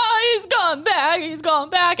 oh no, he's gone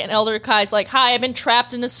back. And Elder Kai's like, hi, I've been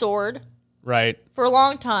trapped in a sword Right. for a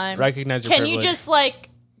long time. Recognize your Can you privilege. just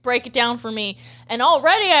break it down for me? And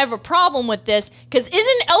already I have a problem with this because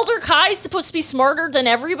isn't Elder Kai supposed to be smarter than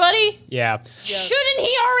everybody? Yeah. Shouldn't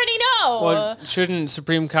he already know? Well, shouldn't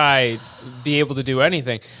Supreme Kai be able to do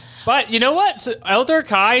anything? But you know what? So Elder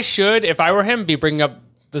Kai should, if I were him, be bringing up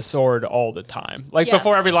the sword all the time. Like Yes.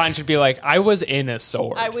 before every line should be like, I was in a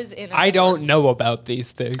sword. I was in a I sword." don't know about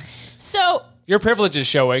these things. So Your privilege is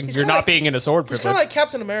showing. You're kinda not like- being in a sword It's privilege. kind of like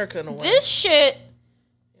Captain America in a way. this shit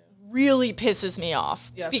really pisses me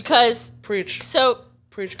off Yes, because Preach. so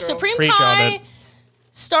Preach, girl. Supreme Preach on Kai it.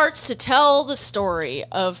 starts to tell the story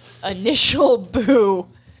of Initial Boo.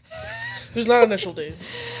 Who's not Initial D?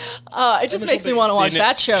 It just makes me want to watch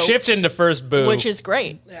that show, Shift into first boo. which is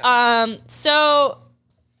great. Yeah. So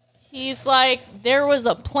he's like, there was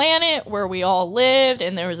a planet where we all lived,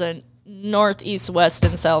 and there was a North, East, West,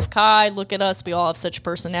 and South Kai. Look at us. We all have such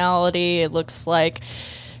personality. It looks like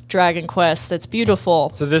Dragon Quest. That's beautiful.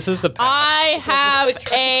 so this is the past. I have like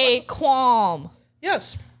Dragon a Quest. qualm.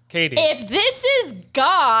 Yes. Katie. If this is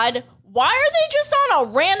God, why are they just on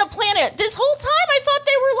a random planet? This whole time I thought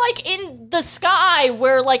they were like in the sky,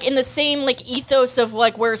 where like in the same like ethos of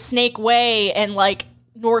like where Snake Way and like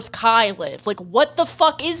North Kai live. Like, what the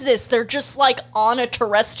fuck is this? They're just like on a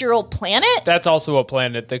terrestrial planet? That's also a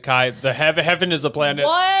planet. The heaven is a planet.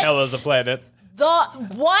 What? Hell is a planet. The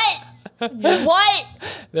what? What?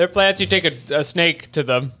 They're planets. You take a snake to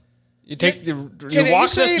them. You take you Kenny, walk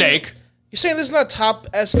the saying- snake. You saying this is not top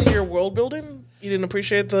S tier world building? You didn't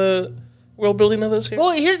appreciate the world building of this here?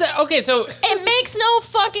 Well, here's the okay. So It makes no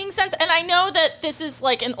fucking sense. And I know that this is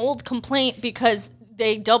like an old complaint because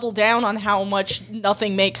they double down on how much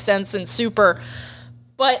nothing makes sense in Super.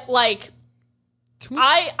 But like,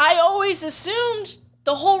 I always assumed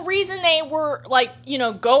the whole reason they were like, you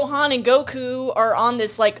know, Gohan and Goku are on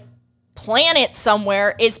this like planet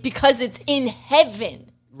somewhere is because it's in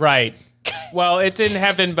heaven. right. Well, it's in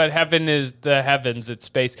heaven, but heaven is the heavens. It's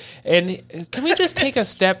space. And can we just take a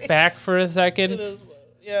step back for a second?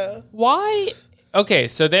 Yeah. Why? Okay,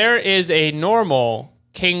 so there is a normal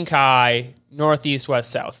King Kai, north, east,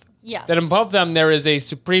 west, south. Yes. Then above them, there is a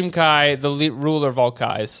Supreme Kai, the ruler of all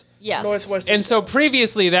Kais. Yes. Northwest. And so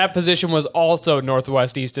previously, that position was also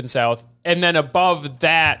northwest, east, and south. And then above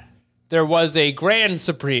that, there was a Grand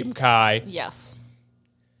Supreme Kai. Yes.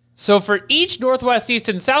 So for each northwest, east,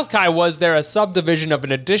 and south Kai, was there a subdivision of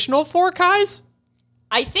an additional 4 Kais?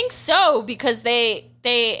 I think so because they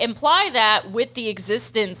imply that with the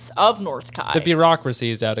existence of North Kai. The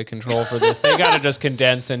bureaucracy is out of control for this. They got to just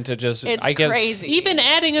condense into just. It's I guess, crazy. Even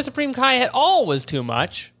adding a Supreme Kai at all was too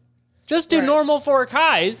much. Just do Right. normal 4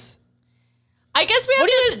 Kais. I guess we have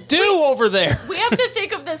What do to you do over there? we have to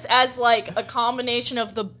think of this as like a combination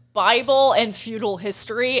of the Bible and feudal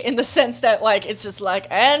history in the sense that like it's just like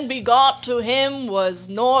and begot to him was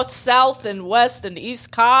north, south, and west and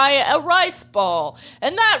east Kai a rice ball,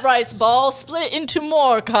 and that rice ball split into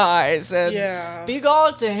more Kais, and Yeah.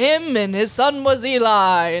 begot to him and his son was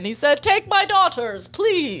Eli, and he said, "Take my daughters,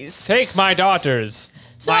 please." Take my daughters.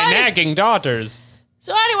 My I- nagging daughters.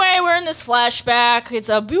 So anyway, we're in this flashback. It's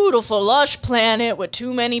a beautiful, lush planet with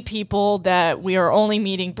too many people that we are only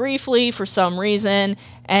meeting briefly for some reason.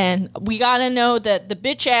 And we gotta know that the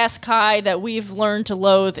bitch-ass Kai that we've learned to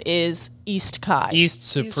loathe is East Kai. East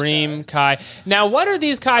Supreme Kai. Now, what are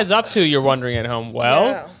these Kais up to, you're wondering at home? Well,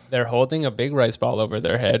 Yeah. they're holding a big rice ball over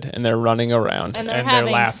their head, and they're running around, And and they're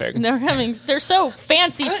they're laughing. They're so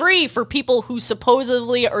fancy free for people who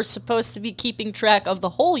supposedly are supposed to be keeping track of the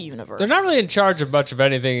whole universe. They're not really in charge of much of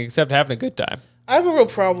anything except having a good time. I have a real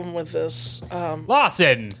problem with this.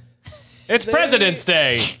 Lawson, it's President's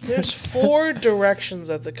Day. There's 4 directions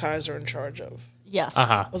that the Kais are in charge of. Yes.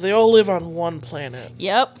 But they all live on one planet.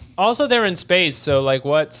 Yep. Also, they're in space, so like,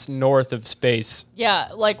 what's north of space? Yeah.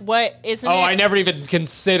 Like what isn't Oh, it? I never even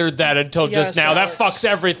considered that until just Yes, now. That Alex. fucks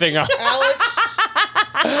everything up. Alex,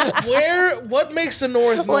 what makes the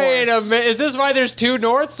North Wait North? a minute. Is this why there's 2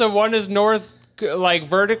 norths? So one is north, like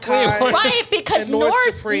vertically. Kai. One- Right, because And North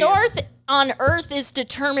north Supreme. north on Earth is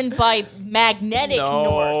determined by magnetic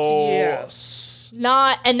north, Yes.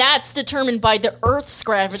 not, and that's determined by the Earth's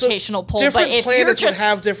gravitational pull. But Different if you're planets would just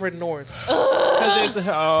have different norths. Because it's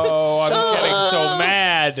I'm getting so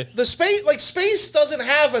mad. The space doesn't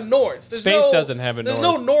have a north. Space doesn't have a There's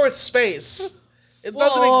north. no north space. It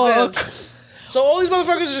doesn't Fuck. exist. So all these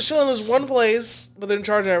motherfuckers are just chilling in this one place, but they're in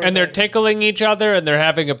charge of everything. And they're tickling each other, and they're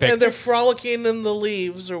having a picnic. and they're frolicking in the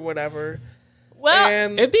leaves or whatever. well,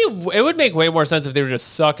 And It would make way more sense if they were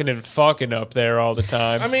just sucking and fucking up there all the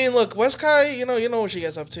time. I mean, look, West Kai, you know what she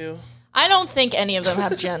gets up to. I don't think any of them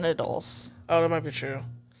have genitals. Oh, that might be true.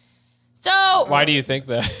 So Why do you think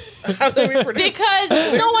that? How do they reproduce? because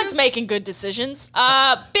no one's making good decisions.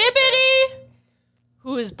 Bibbidi,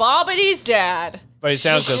 who is Bobbity's dad, But he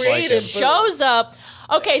sounds just like created, him. shows up.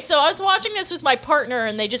 Okay, so I was watching this with my partner,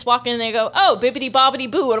 and they just walk in and they go, "Oh, bibbity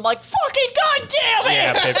bobbity boo," and I'm like, "Fucking goddamn it!"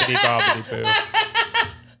 Yeah, bippity bobbity boo.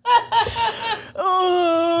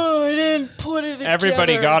 Oh, I didn't put it together.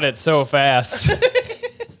 Everybody got it so fast.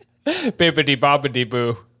 Bippity bobbity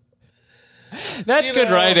boo. That's You good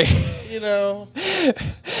know, writing. You know,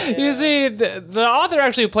 You see, the author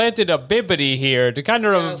actually planted a bibbity here to kind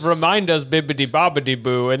of remind us bibbity bobbity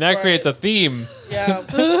boo, and that creates a theme. Yeah.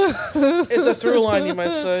 It's a through line, you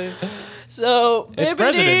might say. So It's Bibbidi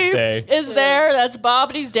President's Day. is there. That's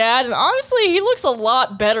Bobbity's dad, and honestly, he looks a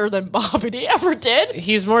lot better than Bobbity ever did.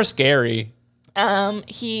 He's more scary.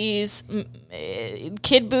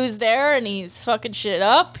 Kid Boo's there, and he's fucking shit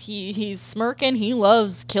up. He's smirking. He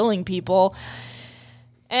loves killing people.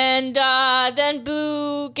 And then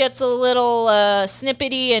Boo gets a little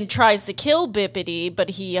snippety and tries to kill Bippity,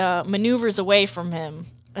 but he maneuvers away from him.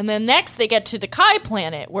 And then next they get to the Kai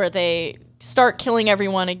planet, where they start killing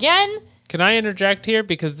everyone again. Can I interject here?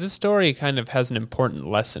 Because this story kind of has an important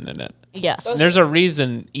lesson in it. Yes. And there's a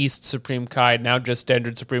reason East Supreme Kai, now just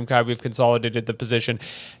Standard Supreme Kai, we've consolidated the position,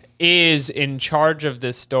 is in charge of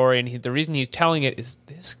this story. And the reason he's telling it is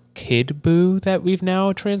this Kid Boo that we've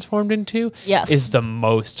now transformed into is the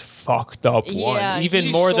most fucked up one. Even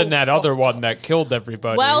more so than that other fucked one up. that killed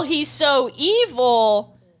everybody. Well, he's so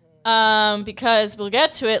evil because we'll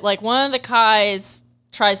get to it. Like, one of the Kais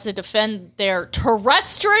tries to defend their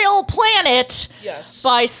terrestrial planet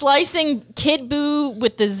by slicing Kid Boo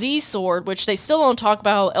with the Z sword, which they still don't talk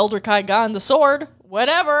about how Elder Kai got the sword.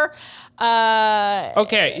 Whatever.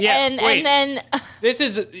 Okay, yeah. And then this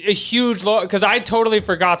is a huge because I totally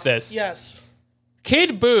forgot this. Yes.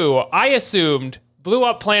 Kid Boo, I assumed, blew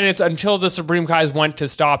up planets until the Supreme Kais went to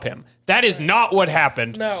stop him. That is not what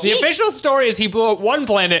happened. No. The official story is he blew up one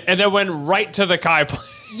planet and then went right to the Kai planet.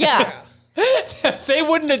 yeah. They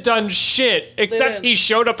wouldn't have done shit except didn't. he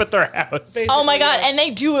showed up at their house. Basically, Oh my god! yes. And they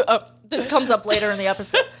do. This comes up later in the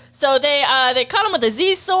episode. So they cut him with a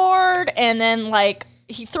Z sword, and then like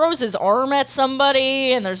he throws his arm at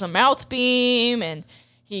somebody, and there's a mouth beam, and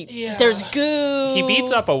there's goo. He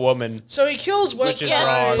beats up a woman. So he kills West Which is Gets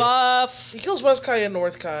wrong. Kai. buff, He kills West Kai and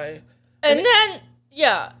North Kai. and then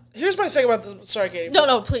Here's my thing about the. Sorry, Katie.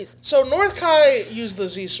 no, please. So North Kai used the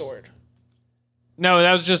Z sword. No,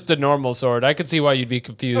 that was just the normal sword. I could see why you'd be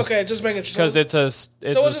confused. Okay, just making sure. Because it's a so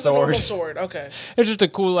it's just a sword. normal sword. Okay. It's just a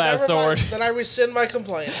cool ass Never mind. sword. Then I rescind my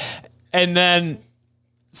complaint. And then,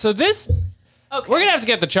 so this, Okay. we're gonna have to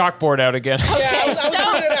get the chalkboard out again. Yeah, I was putting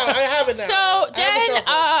it out. I have it now. So I have then, a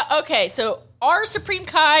chalkboard. okay, so our Supreme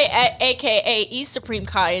Kai, aka East Supreme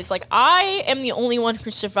Kai, is like, I am the only one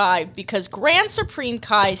who survived because Grand Supreme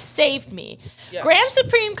Kai saved me. Yes. Grand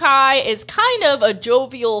Supreme Kai is kind of a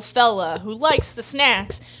jovial fella who likes the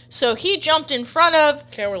snacks, so he jumped in front of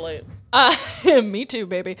Can't relate. me too,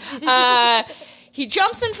 baby. He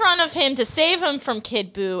jumps in front of him to save him from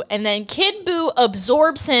Kid Boo, and then Kid Boo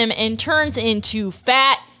absorbs him and turns into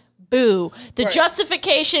Fat Boo. The Right.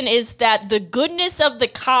 justification is that the goodness of the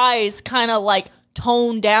Kais kind of like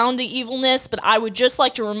tone down the evilness, but I would just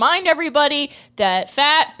like to remind everybody that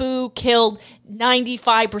Fat Boo killed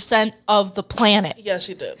 95% of the planet. Yes,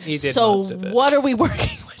 he did. He did So most of it. what are we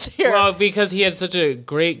working with here? Well, because he had such a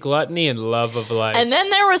great gluttony and love of life. And then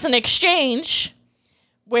there was an exchange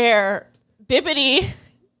where Bibbidi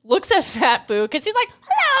looks at Fat Boo because he's like,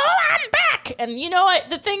 hello, I'm back. And you know what?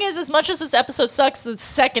 The thing is, as much as this episode sucks, the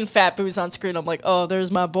second Fat Boo's on screen, I'm like, oh,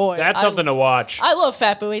 there's my boy. That's something to watch. I love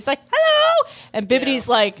Fat Boo. He's like, hello. And Bibbidi's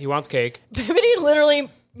like, He wants cake. Bibbidi literally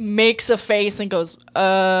makes a face and goes,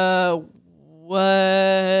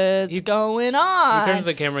 what's going on? He turns to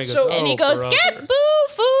the camera and goes, So- oh, And he goes, brother." get Boo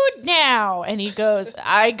food now. And he goes,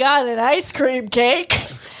 I got an ice cream cake.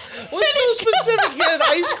 What's so specific? He had an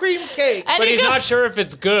ice cream cake. And But he he's goes, not sure if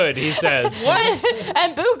it's good, he says.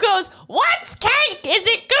 And Boo goes, what's cake? Is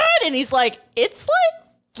it good? And he's like, it's like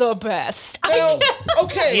the best. Now,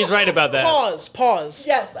 okay. He's right about that. Pause.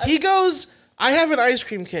 Yes. He goes, I have an ice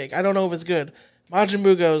cream cake. I don't know if it's good. Majin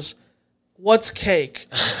Buu goes, what's cake?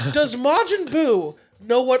 Does Majin Buu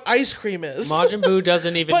know what ice cream is? Majin Buu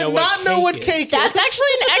doesn't even but know not know what is. cake is. That's actually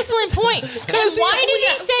an excellent point. Because he- why did he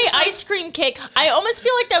yeah. say ice cream cake? I almost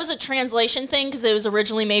feel like that was a translation thing because it was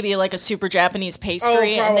originally maybe like a super Japanese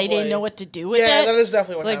pastry and they didn't probably. know what to do with Yeah, it. that is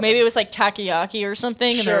definitely what like happened. maybe it was like takoyaki or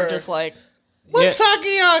something and they were Sure. just like, What's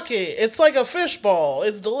takoyaki? It's like a fish ball.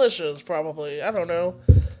 It's delicious, probably. I don't know.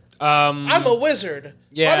 I'm a wizard.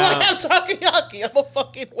 yeah. Why do I have takoyaki? I'm a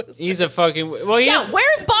fucking wizard. He's a fucking... Well, yeah,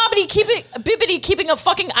 where's Bibbidi keeping a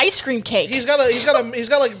fucking ice cream cake? He's got like 12. Is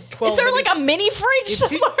there mini- like a mini fridge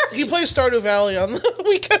somewhere? he plays Stardew Valley on the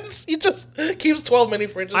weekends. He just keeps 12 mini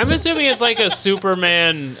fridges. I'm assuming it's like a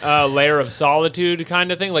Superman layer of solitude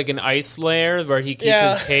kind of thing, like an ice layer where he keeps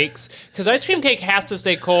Yeah. his cakes. Because ice cream cake has to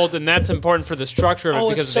stay cold, and that's important for the structure of it Oh,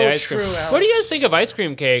 because it's of the so ice cream. true, Alex. What do you guys think of ice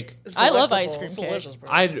cream cake? It's I love delectable. ice cream It's cake. delicious,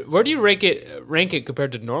 bro. Where do you rank it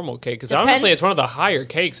compared to normal cake? Because Depends. honestly, it's one of the higher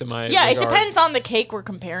cakes in my Yeah, it regard. depends on the cake we're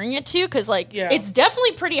comparing comparing it to, because like Yeah. it's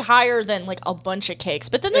definitely pretty higher than like a bunch of cakes.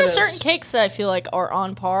 But then there's is. certain cakes that I feel like are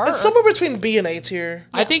on par. It's somewhere between B and A tier.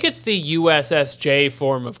 I think it's the USSJ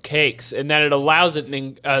form of cakes, in that it allows it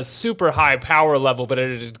a super high power level, but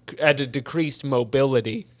at a decreased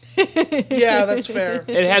mobility. Yeah, that's fair.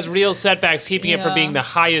 It has real setbacks, keeping it from Yeah. being the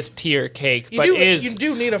highest tier cake, You but do is you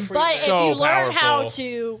do need a freezer. But so if you learn how powerful.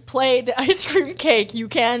 to play the ice cream cake, you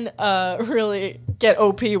can really get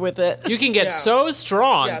OP with it. you can get Yeah. so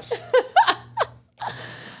strong. Yes.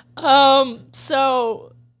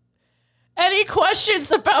 So, any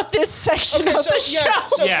questions about this section Okay, of so the show?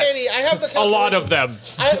 yes, so Yes. Katie, I have the A lot of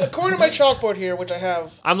calculations. them. According to my chalkboard here, which I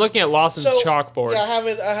have. I'm looking at Lawson's So, chalkboard. Yeah, I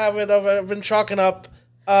have it. I've been chalking up.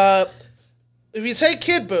 If you take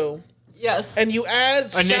Kid Boo Yes. and you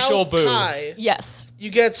add Initial South Boo. Kai, yes. you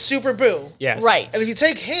get Super Boo. Yes. Right. And if you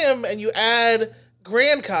take him and you add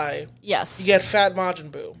Grand Kai, Yes. you get Fat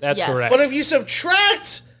Majin Buu. That's Yes. correct. But if you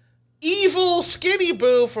subtract Evil Skinny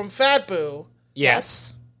Boo from Fat Boo,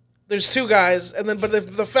 yes. there's two guys, and then but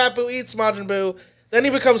if the Fat Boo eats Majin Buu, then he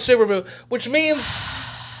becomes Super Boo, which means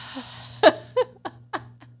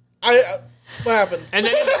what happened? And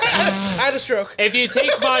then I had a stroke. if you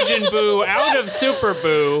take Majin Buu out of Super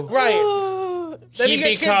Boo, Right. Then he you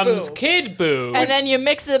get becomes Kid Buu. Kid Boo. And then you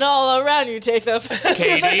mix it all around. You take the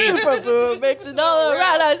Katie. Super Boo, mix it all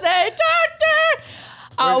around. I say, Doctor,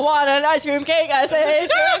 I want an ice cream cake. I say,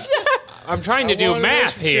 Doctor. I'm trying to do Want an ice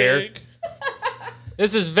math cream here. cake.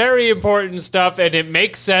 This is very important stuff, and it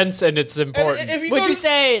makes sense, and it's And important. if you Would go you to-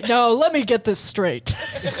 say, no, let me get this straight.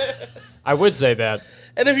 I would say that.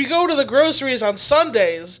 And if you go to the groceries on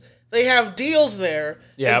Sundays, they have deals there.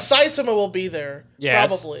 Yep. And Saitama will be there. Yes.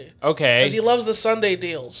 Probably. Okay. Because he loves the Sunday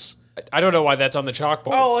deals. I don't know why that's on the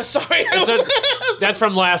chalkboard. Oh, sorry. That's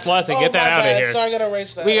from last lesson. Get that my out of bad. here. Sorry, I gotta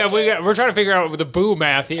erase that. We're trying to figure out the Boo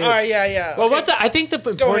math here. All right, yeah. Well, Okay. I think the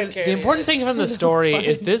Katie. important thing from the story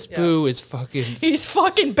is this Boo is fucking. He's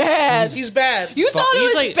fucking bad. He's bad. You thought it he's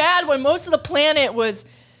was like- bad when most of the planet was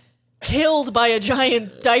killed by a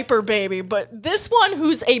giant diaper baby, but this one,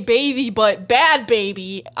 who's a baby but bad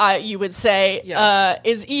baby, you would say, Yes.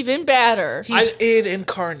 is even badder. He's id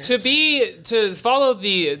incarnate. To follow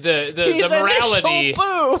the He's morality initial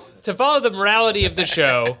Boo. to follow the morality of the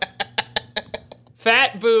show.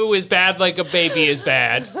 Fat Boo is bad like a baby is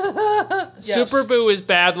bad. Super Boo is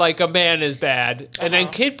bad like a man is bad. And then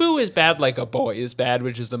Kid Boo is bad like a boy is bad,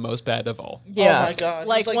 which is the most bad of all. Yeah. my God.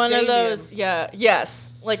 Like He's like one of Damien. those,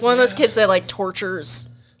 yes. Like one of those kids that like tortures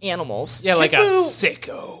animals. Yeah, like a Kid Boo-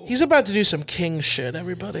 sicko. He's about to do some king shit,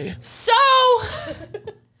 everybody. So,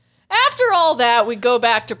 after all that, we go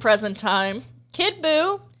back to present time. Kid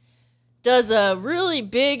Boo does a really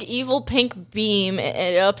big evil pink beam.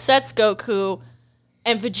 It upsets Goku.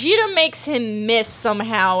 And Vegeta makes him miss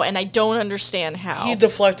somehow, and I don't understand how. He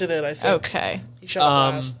deflected it, I think. Okay. He shot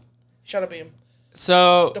a blast. Shot a beam.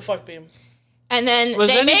 So Deflect beam. And then Was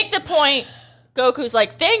they any- make the point, Goku's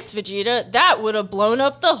like, thanks, Vegeta. That would have blown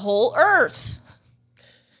up the whole Earth.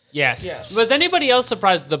 yes. Yes. Was anybody else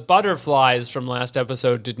surprised the butterflies from last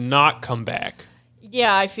episode did not come back?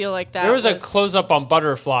 Yeah, I feel like that There was a close up on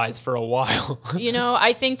butterflies for a while. You know,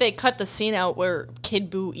 I think they cut the scene out where Kid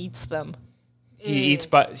Boo eats them. He eats,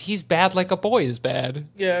 but he's bad like a boy is bad.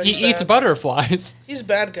 Yeah, he he's eats bad. butterflies. He's a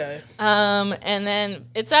bad guy. And then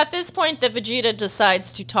it's at this point that Vegeta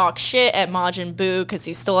decides to talk shit at Majin Buu because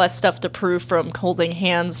he still has stuff to prove from holding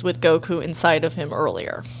hands with Goku inside of him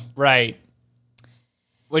earlier. Right.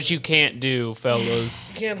 Which you can't do,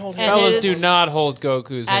 fellas. Can't hold And him Fellas his- do not hold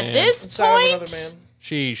Goku's At hand. this inside of another point, man.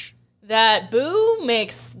 Sheesh. that Boo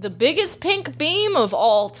makes the biggest pink beam of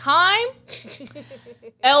all time.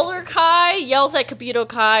 Elder Kai yells at Kabito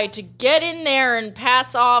Kai to get in there and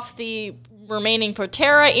pass off the remaining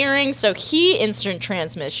Protera earrings, so he instant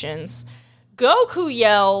transmissions. Goku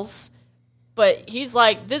yells, but he's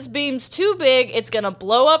like, this beam's too big, it's gonna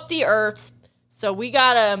blow up the Earth, so we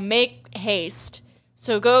gotta make haste.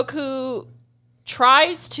 So Goku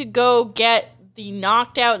tries to go get the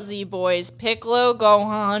knocked out Z-Boys, Piccolo,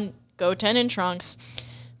 Gohan, Goten, and Trunks,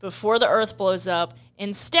 before the Earth blows up.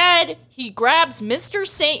 Instead, he grabs Mr.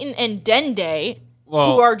 Satan and Dende,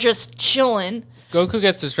 Well- who are just chilling. Goku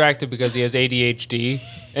gets distracted because he has ADHD,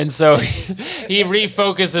 and so he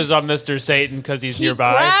refocuses on Mr. Satan because he's He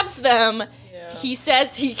nearby. grabs them. He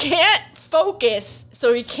says he can't focus,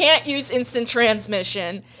 so he can't use instant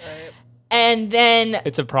transmission. And then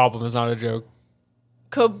It's a problem, it's not a joke.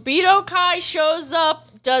 Kobito Kai shows up,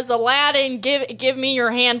 does Aladdin, give me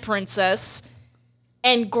your hand, princess,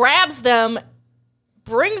 and grabs them,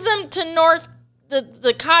 brings them to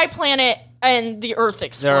the Kai planet, and the Earth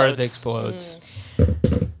explodes. The Earth explodes.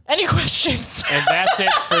 Any questions questions. And that's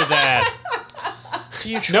it for that. Do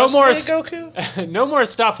you trust No more me, s- Goku? No more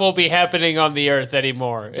stuff will be happening on the Earth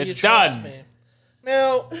anymore. Do you It's trust done. me?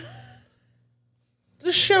 Now,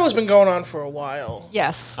 this show has been going on for a while,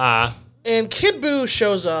 Yes. and Kid Buu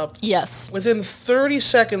shows up Yes. within 30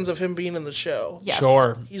 seconds of him being in the show. Yes.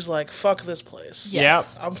 Sure. He's like, "Fuck this place.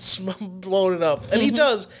 Yes. I'm blowing it up," and he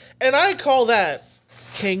does, and I call that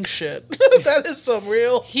king shit. That is some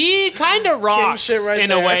real. He kind of rocks shit right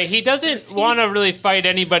in a there. way. He doesn't want to really fight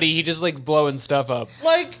anybody. He just likes blowing stuff up.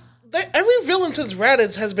 Like every villain since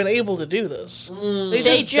Raditz has been able to do this.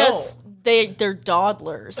 They just they're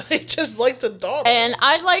dawdlers. don't. They just like to dawdle. And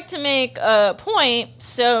I'd like to make a point.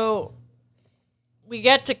 So we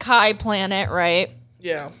get to Kai Planet, right?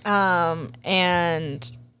 Yeah.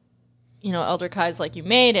 And Elder Kai's like, "You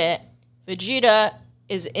made it." Vegeta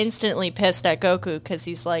is instantly pissed at Goku because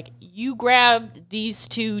he's like, "You grabbed these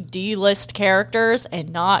two D-list characters and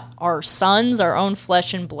not our sons, our own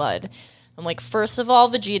flesh and blood." I'm like, first of all,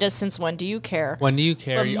 Vegeta, since when do you care? When do you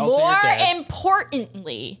care? But Also, your more dad.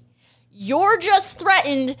 importantly, you're just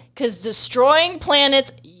threatened because destroying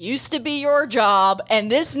planets used to be your job, and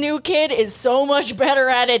this new kid is so much better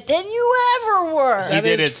at it than you ever were. He That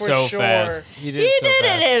did is it for so sure. fast. He did He it so did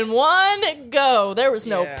fast. it in one go. There was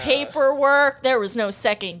no Yeah. paperwork. There was no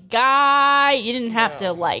second guy. You didn't have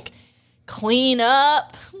to clean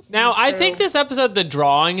up. Now, I think this episode, the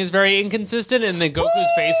drawing is very inconsistent, and the Goku's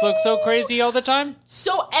face looks so crazy all the time.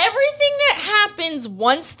 So everything that happens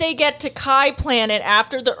once they get to Kai Planet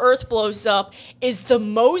after the Earth blows up is the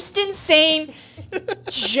most insane,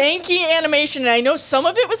 janky animation. And I know some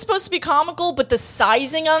of it was supposed to be comical, but the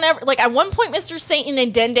sizing on at one point, Mr. Satan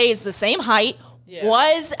and Dende is the same height. Yeah.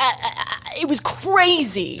 It was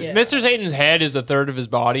crazy. Yeah. Mr. Satan's head is a third of his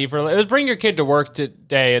body. It was bring your kid to work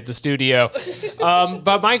today at the studio.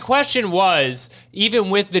 But my question was, even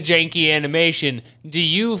with the janky animation, do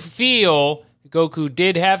you feel Goku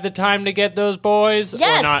did have the time to get those boys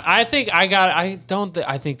Yes. or not? I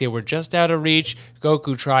think they were just out of reach.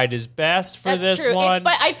 Goku tried his best for That's this true. one.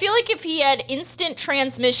 But I feel like if he had instant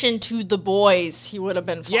transmission to the boys, he would have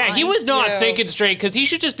been fine. Yeah, he was not Yeah. thinking straight because he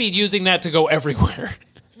should just be using that to go everywhere.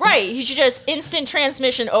 Right, he should just instant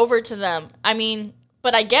transmission over to them. I mean,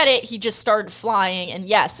 but I get it. He just started flying, and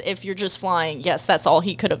yes, if you're just flying, yes, that's all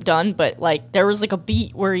he could have done. But there was a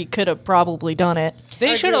beat where he could have probably done it.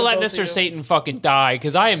 They I should have agree let with both of Mr. you. Satan fucking die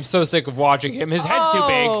because I am so sick of watching him. His head's too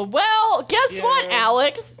big. Oh well, guess what, Yeah.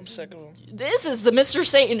 Alex? I'm sick of him. This is the Mr.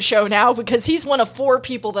 Satan show now because he's one of 4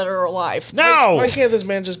 people that are alive. No! Why can't this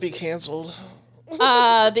man just be canceled? The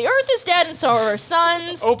Earth is dead, and so are our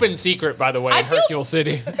sons. Open secret, by the way, I in feel- Hercule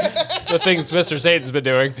City. The things Mr. Satan's been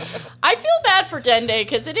doing. I feel bad for Dende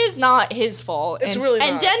because it is not his fault. It's and, really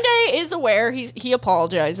and not. Dende is aware. He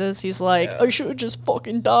apologizes. He's like, I should have just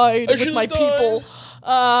fucking died with should've my died. people.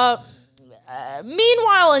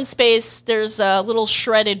 Meanwhile, in space, there's little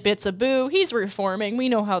shredded bits of Boo. He's reforming. We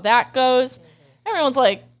know how that goes. Everyone's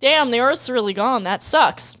like, damn, the Earth's really gone. That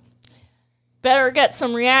sucks. Better get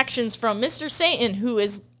some reactions from Mr. Satan, who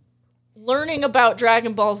is learning about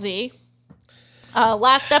Dragon Ball Z.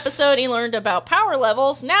 Last episode, he learned about power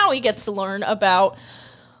levels. Now he gets to learn about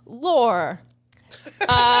lore.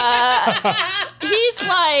 He's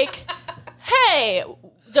like, hey,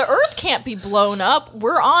 the Earth can't be blown up.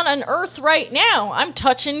 We're on an Earth right now. I'm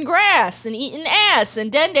touching grass and eating ass.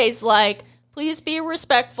 And Dende's like, please be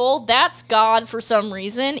respectful. That's God for some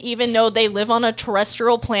reason, even though they live on a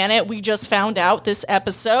terrestrial planet. We just found out this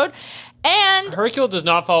episode. And, Hercule does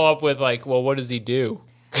not follow up with, like, well, what does he do?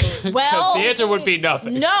 well, The answer would be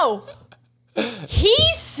nothing. no. He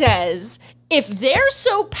says, if they're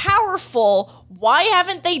so powerful, why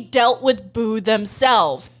haven't they dealt with Boo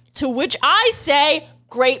themselves? To which I say,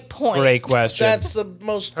 great point. Great question. That's the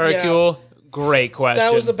most Hercule, Yeah, great question.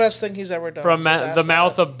 that was the best thing he's ever done. From was ask the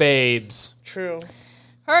mouth that. of babes. True.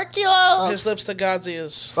 Hercules. His lips to God's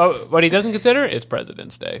ears. Oh, what he doesn't consider? It's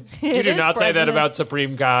President's Day. You It do is not say that President. about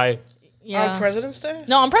Supreme Guy. Yeah. On President's Day?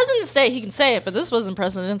 No, on President's Day he can say it, but this wasn't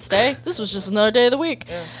President's Day. This was just another day of the week.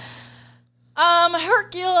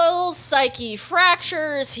 Hercules' psyche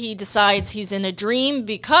fractures. He decides he's in a dream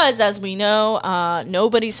because, as we know,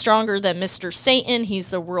 nobody's stronger than Mr. Satan.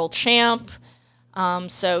 He's the world champ.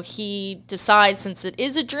 So he decides, since it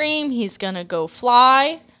is a dream, he's gonna go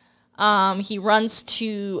fly. He runs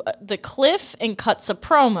to the cliff and cuts a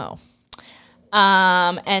promo.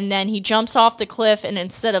 And then he jumps off the cliff, and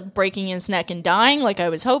instead of breaking his neck and dying like I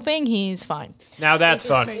was hoping, he's fine. Now that's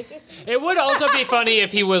funny. It would also be funny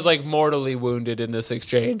if he was like mortally wounded in this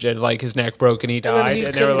exchange and like his neck broke and he And died. then he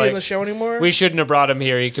And they couldn't were be in like, the show anymore? we shouldn't have brought him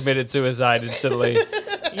here. He committed suicide instantly.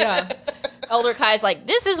 Yeah. Elder Kai's like,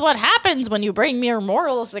 this is what happens when you bring mere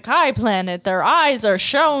mortals to Kai planet. Their eyes are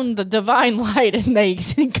shown the divine light and they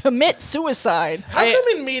commit suicide. How come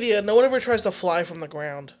in media no one ever tries to fly from the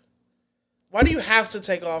ground? Why do you have to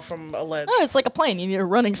take off from a ledge? Oh, it's like a plane. You need a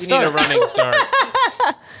running You start. need a running start.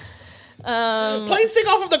 Planes take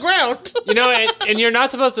off from the ground. You know, and you're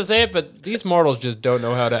not supposed to say it, but these mortals just don't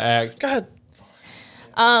know how to act. God.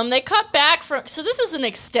 They cut back from... So this is an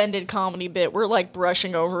extended comedy bit. We're, like,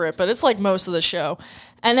 brushing over it, but it's like most of the show.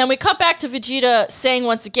 And then we cut back to Vegeta saying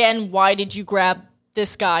once again, why did you grab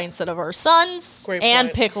this guy instead of our sons? Great and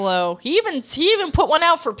point. Piccolo. He even put one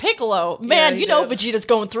out for Piccolo. Man, he you know did. Vegeta's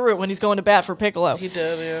going through it when he's going to bat for Piccolo. He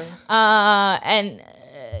did, yeah. And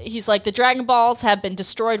he's like, the Dragon Balls have been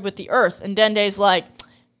destroyed with the Earth. And Dende's like,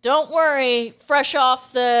 don't worry, fresh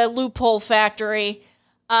off the loophole factory.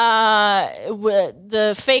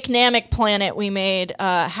 The fake Namek planet we made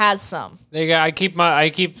has some. I keep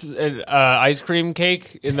ice cream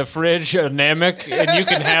cake in the fridge, a Namek, and you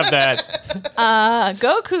can have that.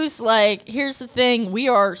 Goku's like, here's the thing, we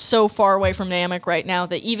are so far away from Namek right now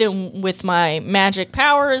that even with my magic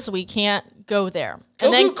powers, we can't go there. And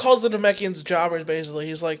Goku then, calls the Namekians jobbers, basically.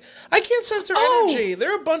 He's like, I can't sense their energy.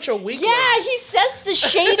 They're a bunch of weaklings. yeah, he says the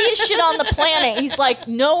shadiest shit on the planet. He's like,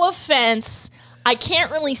 no offense, I can't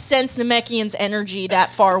really sense Namekians' energy that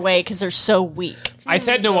far away because they're so weak. I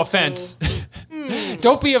said no offense.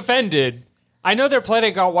 Don't be offended. I know their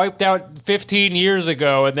planet got wiped out 15 years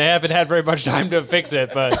ago, and they haven't had very much time to fix it,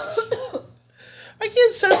 but... I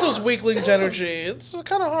can't sense those weaklings' energy. It's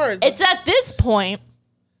kind of hard. It's at this point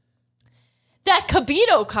that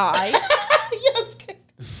Kabito Kai yes.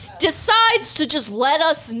 decides to just let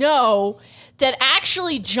us know that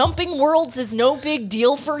actually jumping worlds is no big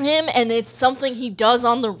deal for him and it's something he does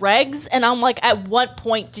on the regs. And I'm like, at what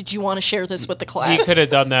point did you want to share this with the class? He could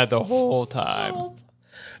have done that the whole time.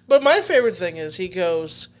 But my favorite thing is he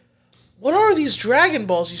goes, what are these Dragon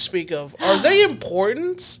Balls you speak of? Are they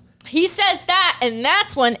important? He says that, and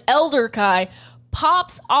that's when Elder Kai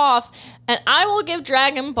pops off, and I will give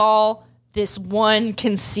Dragon Ball this one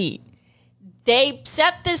conceit. They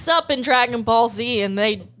set this up in Dragon Ball Z, and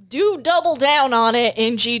they do double down on it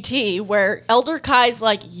in GT, where Elder Kai's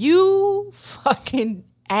like, you fucking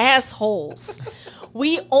assholes.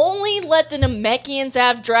 We only let the Namekians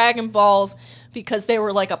have Dragon Balls because they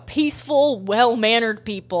were like a peaceful, well-mannered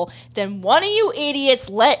people. Then one of you idiots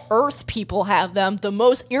let Earth people have them, the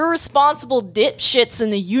most irresponsible dipshits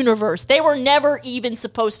in the universe. They were never even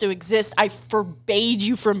supposed to exist. I forbade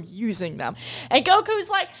you from using them. And Goku's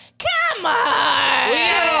like, come on! We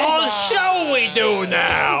got a whole show we do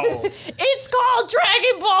now. It's called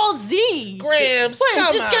Dragon Ball Z. Gramps, What, it's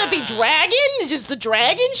come just gonna be on. Dragon? It's just the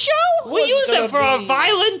Dragon show? We used gonna it for a be?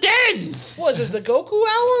 violent dance. What is this, the Goku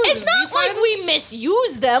hour? It's not like we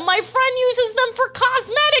misuse them. My friend uses them for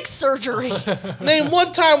cosmetic surgery. Name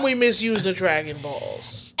one time we misused the Dragon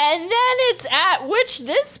Balls. And then it's at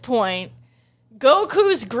this point,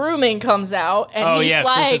 Goku's grooming comes out, and Oh, he's yes,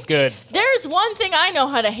 like, this is good. there's one thing I know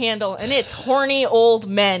how to handle, and it's horny old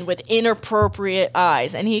men with inappropriate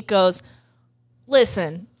eyes. And he goes,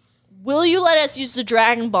 listen, will you let us use the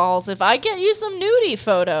Dragon Balls if I get you some nudie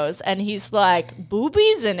photos? And he's like,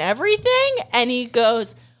 boobies and everything? And he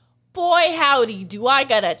goes, boy, howdy, do I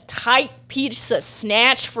got a tight piece of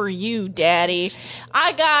snatch for you, daddy.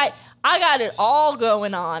 I got it all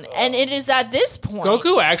going on. And it is at this point.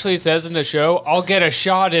 Goku actually says in the show, I'll get a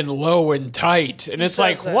shot in low and tight. And it's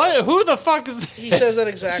like, says that. what? Who the fuck is this? He says that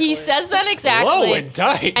exactly. He says that exactly. Low and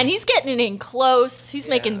tight. And he's getting it in close. He's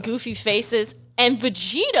making goofy faces. And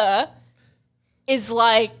Vegeta is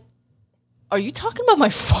like, are you talking about my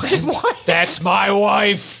fucking wife? That's my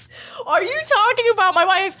wife. Are you talking about my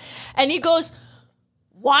wife? And he goes,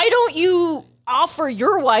 why don't you offer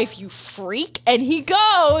your wife, you freak? And he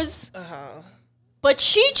goes, but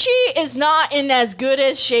Chi-Chi is not in as good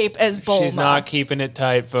as shape as Bulma. She's not keeping it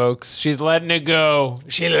tight, folks. She's letting it go.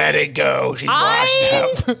 She let it go. She's I-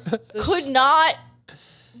 washed up. Could not.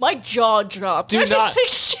 My jaw dropped. Do at not-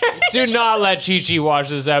 this exchange. Do not let Chi-Chi watch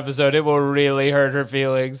this episode. It will really hurt her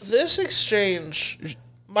feelings. This exchange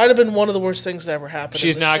might have been one of the worst things that ever happened.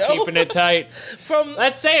 She's in the not show. keeping it tight. From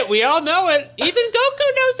Let's say it. We all know it. Even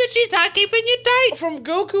Goku knows that she's not keeping it tight. from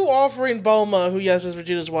Goku offering Bulma, who yes is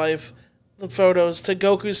Vegeta's wife, the photos, to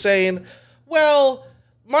Goku saying, "Well,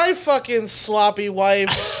 my fucking sloppy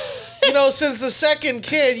wife." Since the second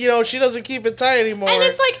kid, she doesn't keep it tight anymore. And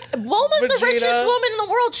it's like, Bulma's the Vegeta. richest woman in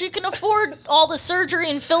the world. She can afford all the surgery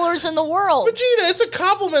and fillers in the world. Vegeta, it's a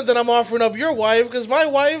compliment that I'm offering up your wife, because my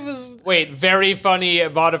wife is... Wait, very funny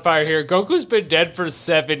modifier here. Goku's been dead for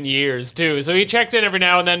 7 years, too. So he checks in every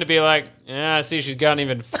now and then to be like, yeah, I see she's gotten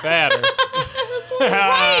even fatter.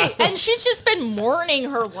 Right. And she's just been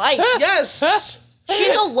mourning her life. Yes.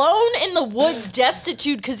 She's alone in the woods,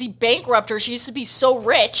 destitute because he bankrupted her. She used to be so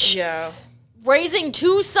rich. Yeah. Raising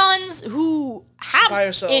 2 sons who By have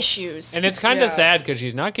herself. issues. And it's kind of Yeah. sad because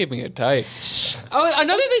she's not keeping it tight. Oh,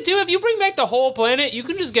 another thing too, if you bring back the whole planet, you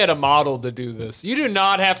can just get a model to do this. You do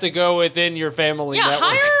not have to go within your family Yeah,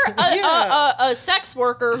 network. hire a sex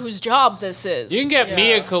worker whose job this is. You can get Yeah.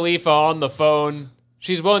 Mia Khalifa on the phone.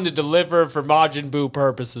 She's willing to deliver for Majin Buu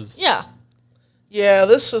purposes. Yeah. Yeah,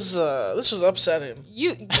 this is upsetting.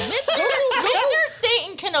 Mr.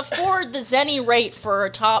 Satan can afford the Zenny rate for a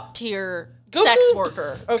top tier Goku- sex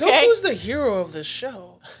worker. Okay. Goku's the hero of this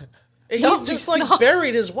show. He No, just he's like not.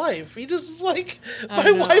 buried his wife. He just like my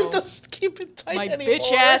know. wife doesn't keep it tight My anymore.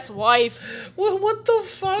 bitch ass wife. What the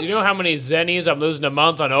fuck? You know how many zennies I'm losing a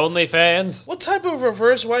month on OnlyFans? What type of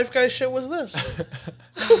reverse wife guy shit was this?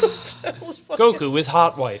 Goku is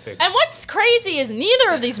hot wifing. And what's crazy is neither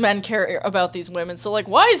of these men care about these women. So like,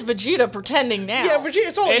 why is Vegeta pretending now? Yeah, Vegeta.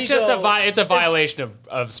 It's all It's ego. just a violation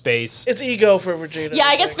of space. It's ego for Vegeta. Yeah,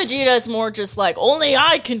 I guess Vegeta is more just like, only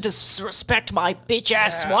I can disrespect my bitch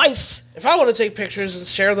ass Yeah. wife. If I want to take pictures and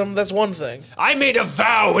share them, that's one thing. I made a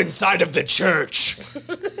vow inside of the church.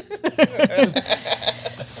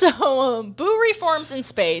 So Boo reforms in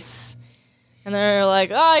space, and they're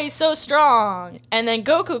like, "Oh, he's so strong." And then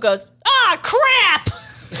Goku goes, "Ah, crap!"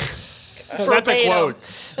 That's a Verbatim. quote.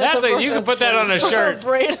 That's a You can put that on a shirt.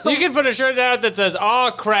 Verbatim. You can put a shirt out that says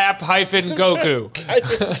 "Aw crap" hyphen Goku.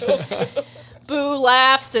 Boo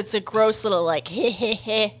laughs. It's a gross little like heh heh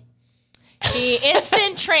heh. He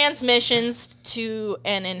instant transmissions to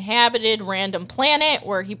an inhabited random planet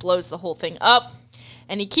where he blows the whole thing up.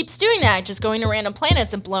 And he keeps doing that, just going to random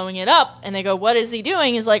planets and blowing it up. And they go, "What is he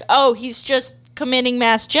doing?" He's like, "Oh, he's just committing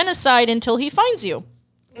mass genocide until he finds you."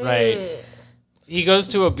 Right. He goes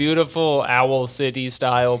to a beautiful Owl City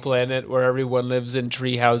style planet where everyone lives in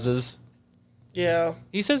tree houses. Yeah.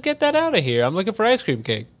 He says, "Get that out of here. I'm looking for ice cream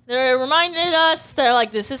cake." They reminded us, they're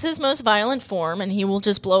like, this is his most violent form, and he will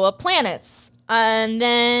just blow up planets. And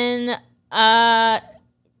then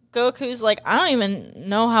Goku's like, I don't even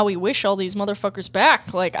know how we wish all these motherfuckers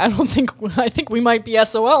back. Like, I think we might be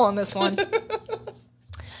SOL on this one.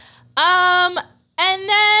 And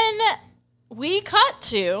then we cut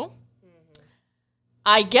to,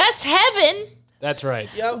 I guess, heaven, That's right.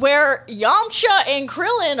 where Yamcha and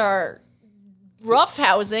Krillin are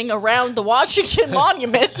roughhousing around the Washington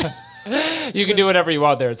Monument. You can do whatever you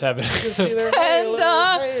want there. It's heaven. You can see their And,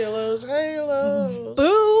 halos.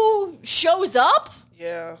 Boo shows up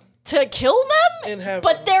Yeah. to kill them, In heaven.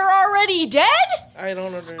 but they're already dead? I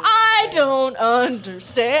don't understand. I don't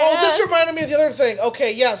understand. Oh, this reminded me of the other thing.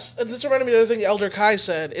 Okay, yes. And this reminded me of the other thing Elder Kai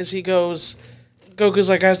said, is he goes, Goku's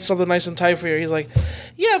like, I have something nice and tight for you. He's like,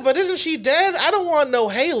 yeah, but isn't she dead? I don't want no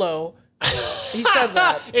Halo. He said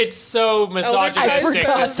that. It's so misogynistic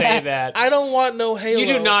forgot to say that. I don't want no Halo. You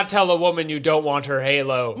do not tell a woman you don't want her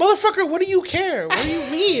halo. Motherfucker, what do you care? What do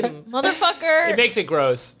you mean? Motherfucker, It makes it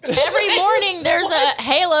gross. every morning there's a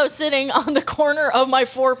halo sitting on the corner of my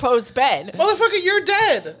four-post bed. Motherfucker, you're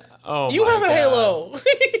dead. Oh, You my have a God. Halo.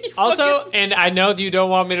 Also, and I know you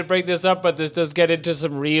don't want me to break this up, but this does get into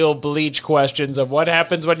some real Bleach questions of what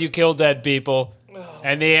happens when you kill dead people.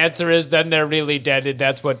 And the answer is then they're really dead, and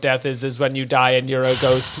that's what death is when you die and you're a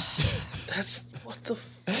ghost. That's what the.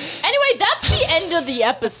 Anyway, that's the end of the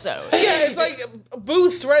episode. Yeah, it's like Boo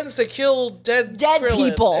threatens to kill dead Krillin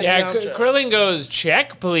people. and Yeah, Yamcha. Krillin goes,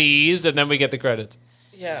 check, please, and then we get the credits.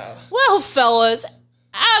 Yeah. Well, fellas,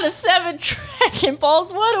 out of 7 Dragon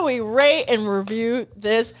Balls, what do we rate and review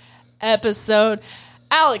this episode?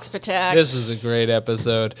 Alex Patak. This was a great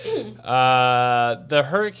episode. The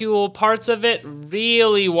Hercule parts of it,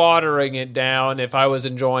 really watering it down if I was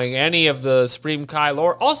enjoying any of the Supreme Kai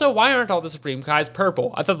lore. Also, why aren't all the Supreme Kais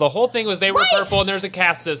purple? I thought the whole thing was they were Right. purple and there's a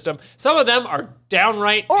caste system. Some of them are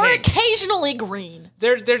downright or pink. occasionally green.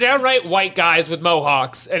 They're downright white guys with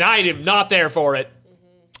mohawks, and I am not there for it.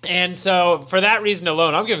 And so, for that reason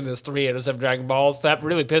alone, I'm giving this 3 out of 7 Dragon Balls. That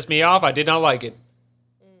really pissed me off. I did not like it.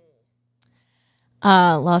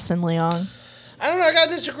 Lawson Leong, I don't know. I gotta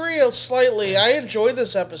disagree slightly. I enjoyed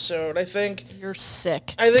this episode. I think you're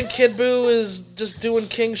sick. Kid Buu is just doing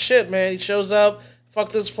king shit, man. He shows up, fuck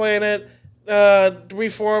this planet,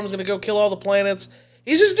 reforms, gonna go kill all the planets.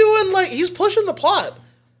 He's just doing he's pushing the plot.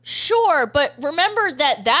 Sure, but remember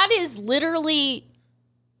that is literally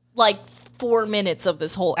like 4 minutes of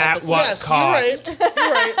this whole At episode. what Yes, cost? you're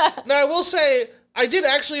right. Now I will say I did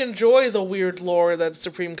actually enjoy the weird lore that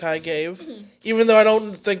Supreme Kai gave, even though I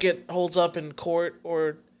don't think it holds up in court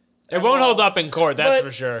or It won't hold up in court, that's But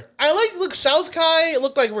for sure. Look, South Kai, it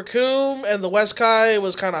looked like Raccoon, and the West Kai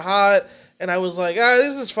was kind of hot, and I was like,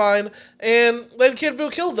 this is fine. And then Kid Buu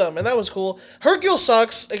killed them, and that was cool. Hercule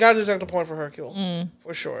sucks. It got to deduct a point for Hercule,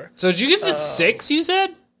 for sure. So did you give this 6, you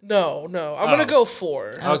said? No. I'm going to go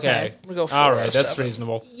 4. Okay. I'm going to go 4. All right, that's 7.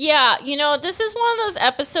 reasonable. Yeah, this is one of those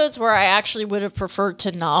episodes where I actually would have preferred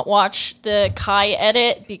to not watch the Kai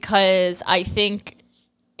edit, because I think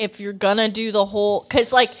if you're going to do the whole...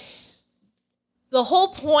 Because, the whole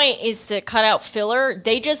point is to cut out filler.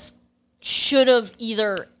 They just should have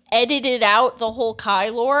either edited out the whole Kai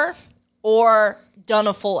lore or done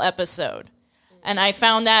a full episode. And I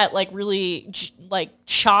found that really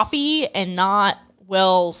choppy and not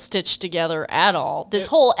well stitched together at all. This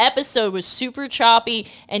whole episode was super choppy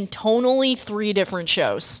and tonally 3 different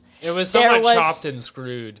shows. It was somewhat chopped and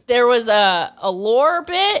screwed. There was a lore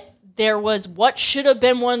bit. There was what should have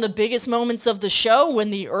been one of the biggest moments of the show when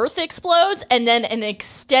the Earth explodes, and then an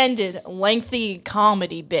extended, lengthy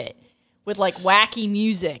comedy bit with wacky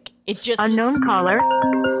music. It just Unknown caller.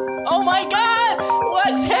 Oh my God!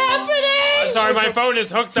 What's happening? I'm sorry, my phone is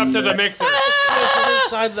hooked up to the mixer. From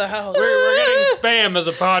inside the house. We're getting spam as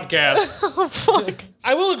a podcast. Fuck.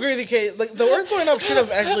 I will agree with you, Kate. The Earth going up should have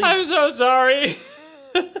actually... I'm so sorry.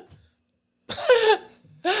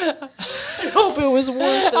 I hope it was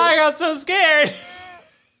worth it. I got so scared.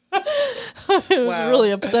 It was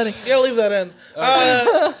really upsetting. You gotta leave that in.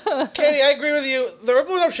 Katie, I agree with you. The Earth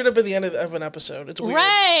going up should have been the end of an episode. It's weird.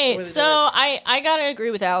 Right. Really So I gotta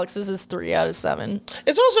agree with Alex. This is 3 out of 7.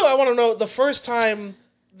 It's also, I want to know, the first time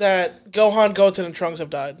that Gohan, Goten, and Trunks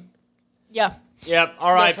have died. Yeah. Yep.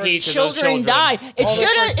 R.I.P. to those Children died. It All their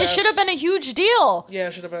should have. first It should have deaths. been a huge deal. Yeah,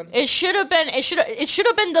 it should have been. It should have been. It should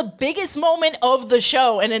have been the biggest moment of the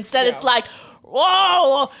show, and instead it's like,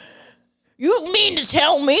 whoa. You mean to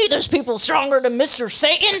tell me there's people stronger than Mr.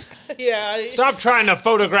 Satan? Yeah. Stop trying to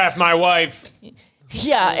photograph my wife.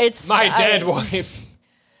 Yeah, it's My dead wife.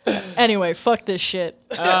 Anyway, fuck this shit.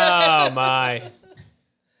 Oh, my.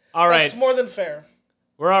 All right. It's more than fair.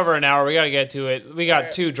 We're over an hour. We got to get to it. We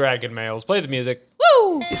got 2 dragon mails. Play the music.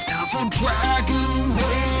 Woo! It's time for Dragon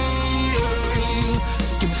Mail.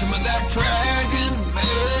 Give me some of that Dragon Mail.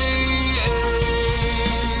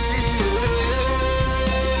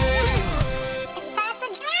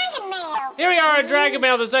 Here we are at Dragon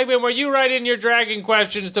Mail, the segment where you write in your dragon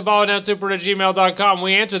questions to ballandoutsuper@gmail.com.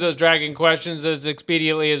 We answer those dragon questions as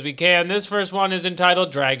expediently as we can. This first one is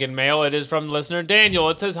entitled Dragon Mail. It is from listener Daniel.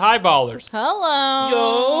 It says, "Hi, ballers. Hello.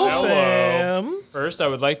 Yo, Hello. fam. First, I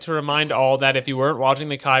would like to remind all that if you weren't watching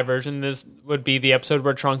the Kai version, this would be the episode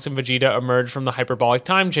where Trunks and Vegeta emerge from the hyperbolic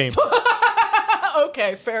time chamber.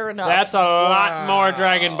 Okay, fair enough. That's a lot more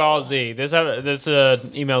Dragon Ball Z. This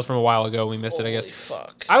email's from a while ago. We missed it, I guess. Holy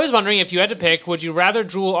fuck. I was wondering if you had to pick, would you rather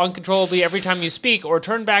drool uncontrollably every time you speak or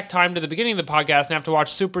turn back time to the beginning of the podcast and have to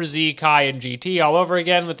watch Super Z, Kai, and GT all over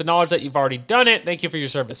again with the knowledge that you've already done it? Thank you for your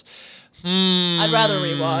service." I'd rather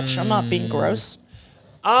rewatch. I'm not being gross.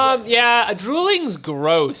 Yeah, drooling's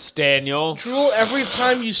gross, Daniel. Drool every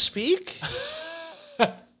time you speak?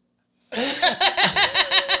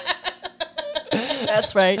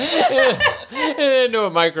 That's right. Into a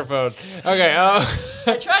microphone. Okay,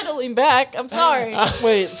 I tried to lean back. I'm sorry.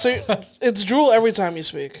 Wait, so it's drool every time you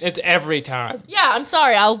speak? it's every time. Yeah, I'm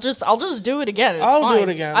sorry. I'll just do it again. It's I'll do fine. it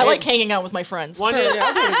again. I like hanging out with my friends. One Sure, is, yeah,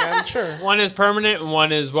 I'll do it again, sure. one is permanent and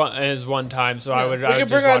one is one time, so I would We just can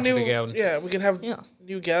bring watch on new, it again. yeah, we can have Yeah.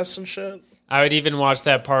 new guests and shit. I would even watch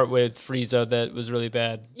that part with Frieza that was really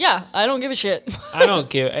bad. Yeah, I don't give a shit. I don't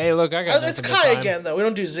give. Hey, look, I got. It's nothing but Kai time. again, though. We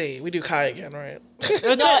don't do Z. We do Kai again, right?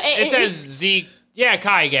 It says Z. Yeah,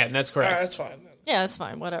 Kai again. That's correct. Alright, that's fine. Yeah, that's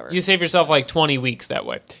fine. Whatever. You save yourself like 20 weeks that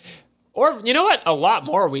way. Or, you know what? A lot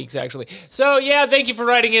more weeks, actually. So, yeah, thank you for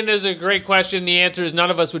writing in. This is a great question. The answer is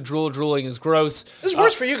none of us would drool. Drooling is gross. This is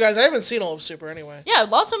worse for you guys. I haven't seen all of Super anyway. Yeah,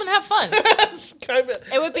 Lawson and have fun. It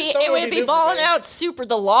It would be balling out super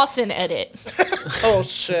the Lawson edit. Oh,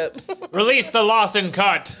 shit. Release the Lawson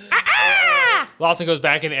cut. Lawson goes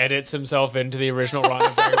back and edits himself into the original run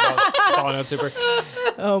of Dragon Ball Falling Out Super.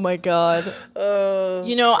 Oh my god.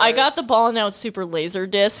 I got the Ballin' Out Super laser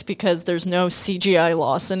disc because there's no CGI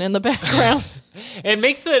Lawson in the background. It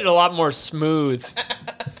makes it a lot more smooth.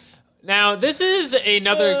 Now, this is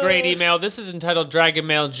another great email. This is entitled Dragon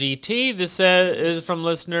Mail GT. This is from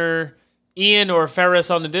listener Ian or Ferris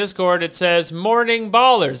on the Discord. It says, "Morning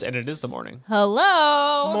ballers," and it is the morning.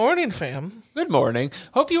 Hello. Morning, fam. Good morning.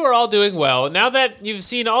 Hope you are all doing well. Now that you've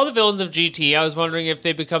seen all the villains of GT, I was wondering if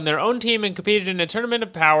they become their own team and competed in a tournament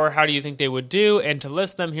of power, how do you think they would do? And to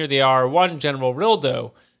list them, here they are. 1, General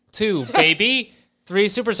Rildo. 2, Baby. 3,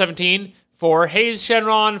 Super 17. 4 Haze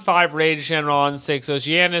Shenron, 5 Rage Shenron, 6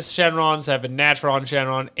 Oceanus Shenron, 7 Natron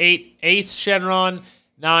Shenron, 8 Ace Shenron,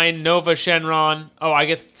 9 Nova Shenron. Oh, I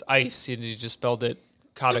guess it's Ice. You just spelled it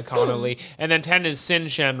cataconally. And then 10 is Sin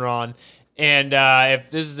Shenron. And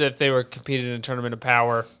if they were competing in a tournament of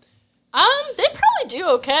power. They probably do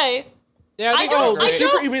okay. Yeah, I don't- The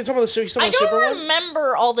Super, you mean talking about the Super, I Super don't one?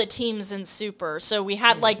 remember all the teams in Super. So we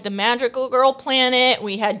had like the Magical Girl Planet.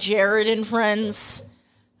 We had Jared and friends.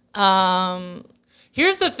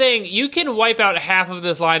 Here's the thing. You can wipe out half of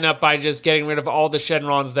this lineup by just getting rid of all the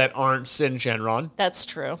Shenrons that aren't Sin Shenron. That's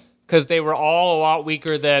true. Because they were all a lot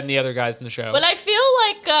weaker than the other guys in the show. But I feel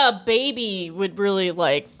like Baby would really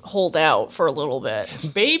like hold out for a little bit.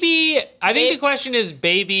 Baby, I think the question is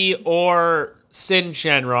Baby or Sin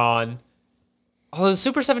Shenron. Although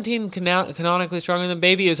Super 17 canonically stronger than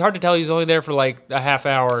Baby, it's hard to tell. He was only there for like a half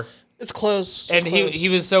hour. It's close. And he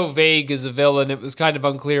was so vague as a villain, it was kind of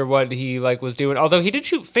unclear what he was doing. Although he did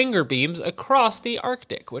shoot finger beams across the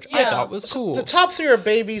Arctic, which I thought was cool. The top 3 are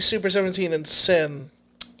Baby, Super 17, and Sin.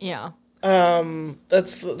 Yeah.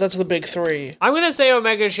 That's the big 3. I'm going to say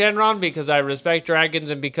Omega Shenron because I respect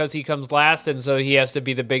dragons and because he comes last, and so he has to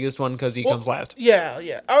be the biggest one because he comes last.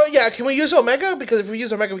 Yeah. Oh, yeah. Can we use Omega? Because if we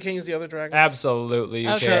use Omega, we can't use the other dragons. Absolutely, you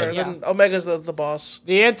can. Sure. Yeah. Then Omega's the boss.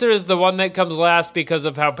 The answer is the one that comes last because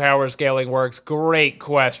of how power scaling works. Great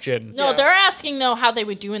question. No, Yeah. they're asking though how they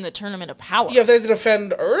would do in the Tournament of Power. Yeah, if they have to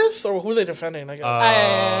defend Earth, or who are they defending? I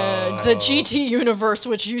guess. The GT universe,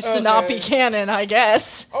 which used to not be Okay. canon, I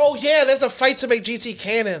guess. Oh yeah, there's a fight to make GT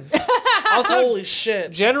canon. Also, Holy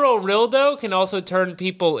shit! General Rildo can also turn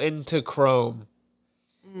people into chrome.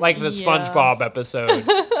 Like the Yeah. SpongeBob episode.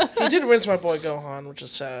 He did rinse my boy Gohan, which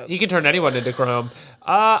is sad. He can turn anyone into chrome.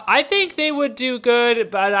 I think they would do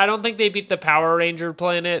good, but I don't think they beat the Power Ranger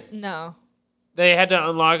planet. No. They had to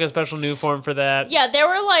unlock a special new form for that. Yeah, they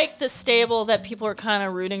were like the stable that people are kind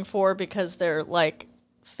of rooting for because they're like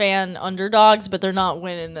fan underdogs, but they're not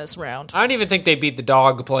winning this round. I don't even think they beat the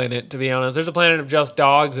dog planet, to be honest. There's a planet of just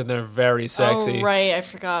dogs, and they're very sexy. Oh, right. I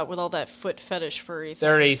forgot with all that foot fetish furry thing.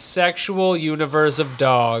 They're a sexual universe of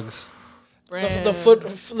dogs.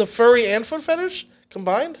 The furry and foot fetish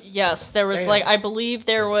combined. Yes, there was Damn. like, I believe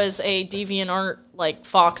there was a DeviantArt like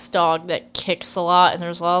fox dog that kicks a lot, and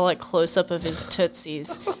there's a lot of like close up of his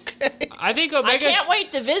tootsies. I think I Omega, can't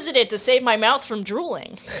wait to visit it to save my mouth from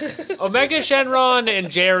drooling. Omega Shenron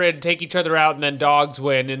and Jared take each other out, and then dogs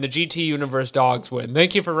win. In the GT universe, dogs win.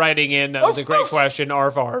 Thank you for writing in. That was a great question.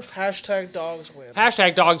 Arf arf. Hashtag dogs win.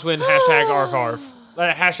 Hashtag dogs win. Hashtag arf arf.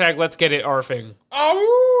 Hashtag let's get it arfing.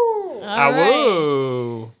 Oh. All right.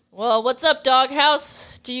 Awoo. Well, what's up,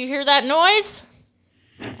 Doghouse? Do you hear that noise?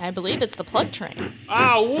 I believe it's the plug train.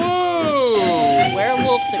 Awoo.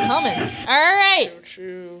 Werewolves are coming. All right,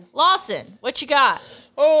 True. Lawson, what you got?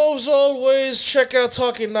 Oh, as always, check out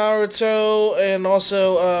Talking Naruto and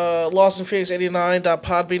also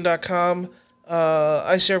LostInPhoenix89.podbean.com.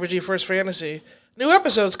 ICRPG First Fantasy. New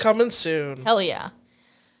episodes coming soon. Hell yeah.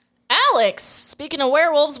 Alex, speaking of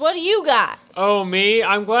werewolves, what do you got? Oh, me?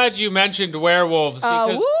 I'm glad you mentioned werewolves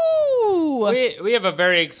because Woo! we have a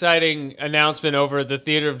very exciting announcement over at the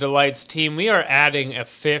Theater of Delights team. We are adding a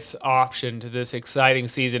 5th option to this exciting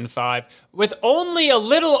season 5. With only a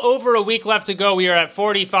little over a week left to go, we are at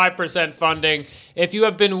 45% funding. If you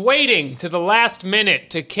have been waiting to the last minute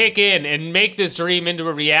to kick in and make this dream into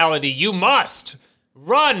a reality, you must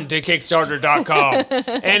run to Kickstarter.com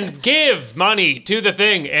and give money to the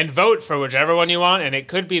thing and vote for whichever one you want. And it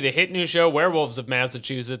could be the hit new show Werewolves of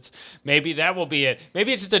Massachusetts. Maybe that will be it.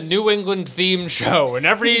 Maybe it's just a New England themed show, and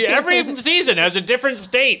every season has a different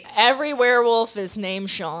state. Every werewolf is named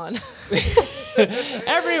Sean.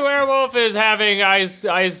 Every werewolf is having iced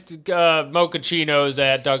mochachinos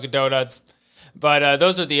at Dunkin' Donuts. But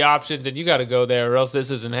those are the options, and you got to go there, or else this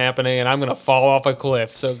isn't happening, and I'm going to fall off a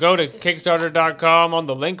cliff. So go to Kickstarter.com on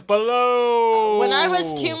the link below. When I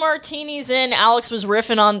was 2 martinis in, Alex was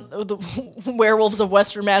riffing on the werewolves of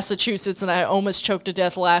Western Massachusetts, and I almost choked to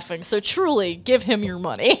death laughing. So truly, give him your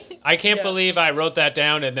money. I can't believe I wrote that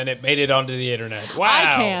down, and then it made it onto the internet. Wow.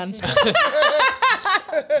 I can.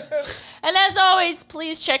 And as always,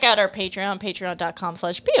 please check out our Patreon,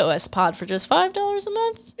 patreon.com/POSpod for just $5 a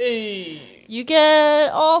month. Hey. You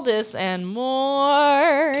get all this and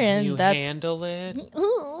more. Can you handle it?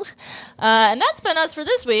 And that's been us for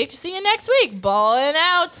this week. See you next week. Ballin'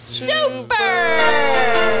 out super!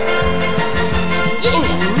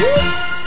 Yeah.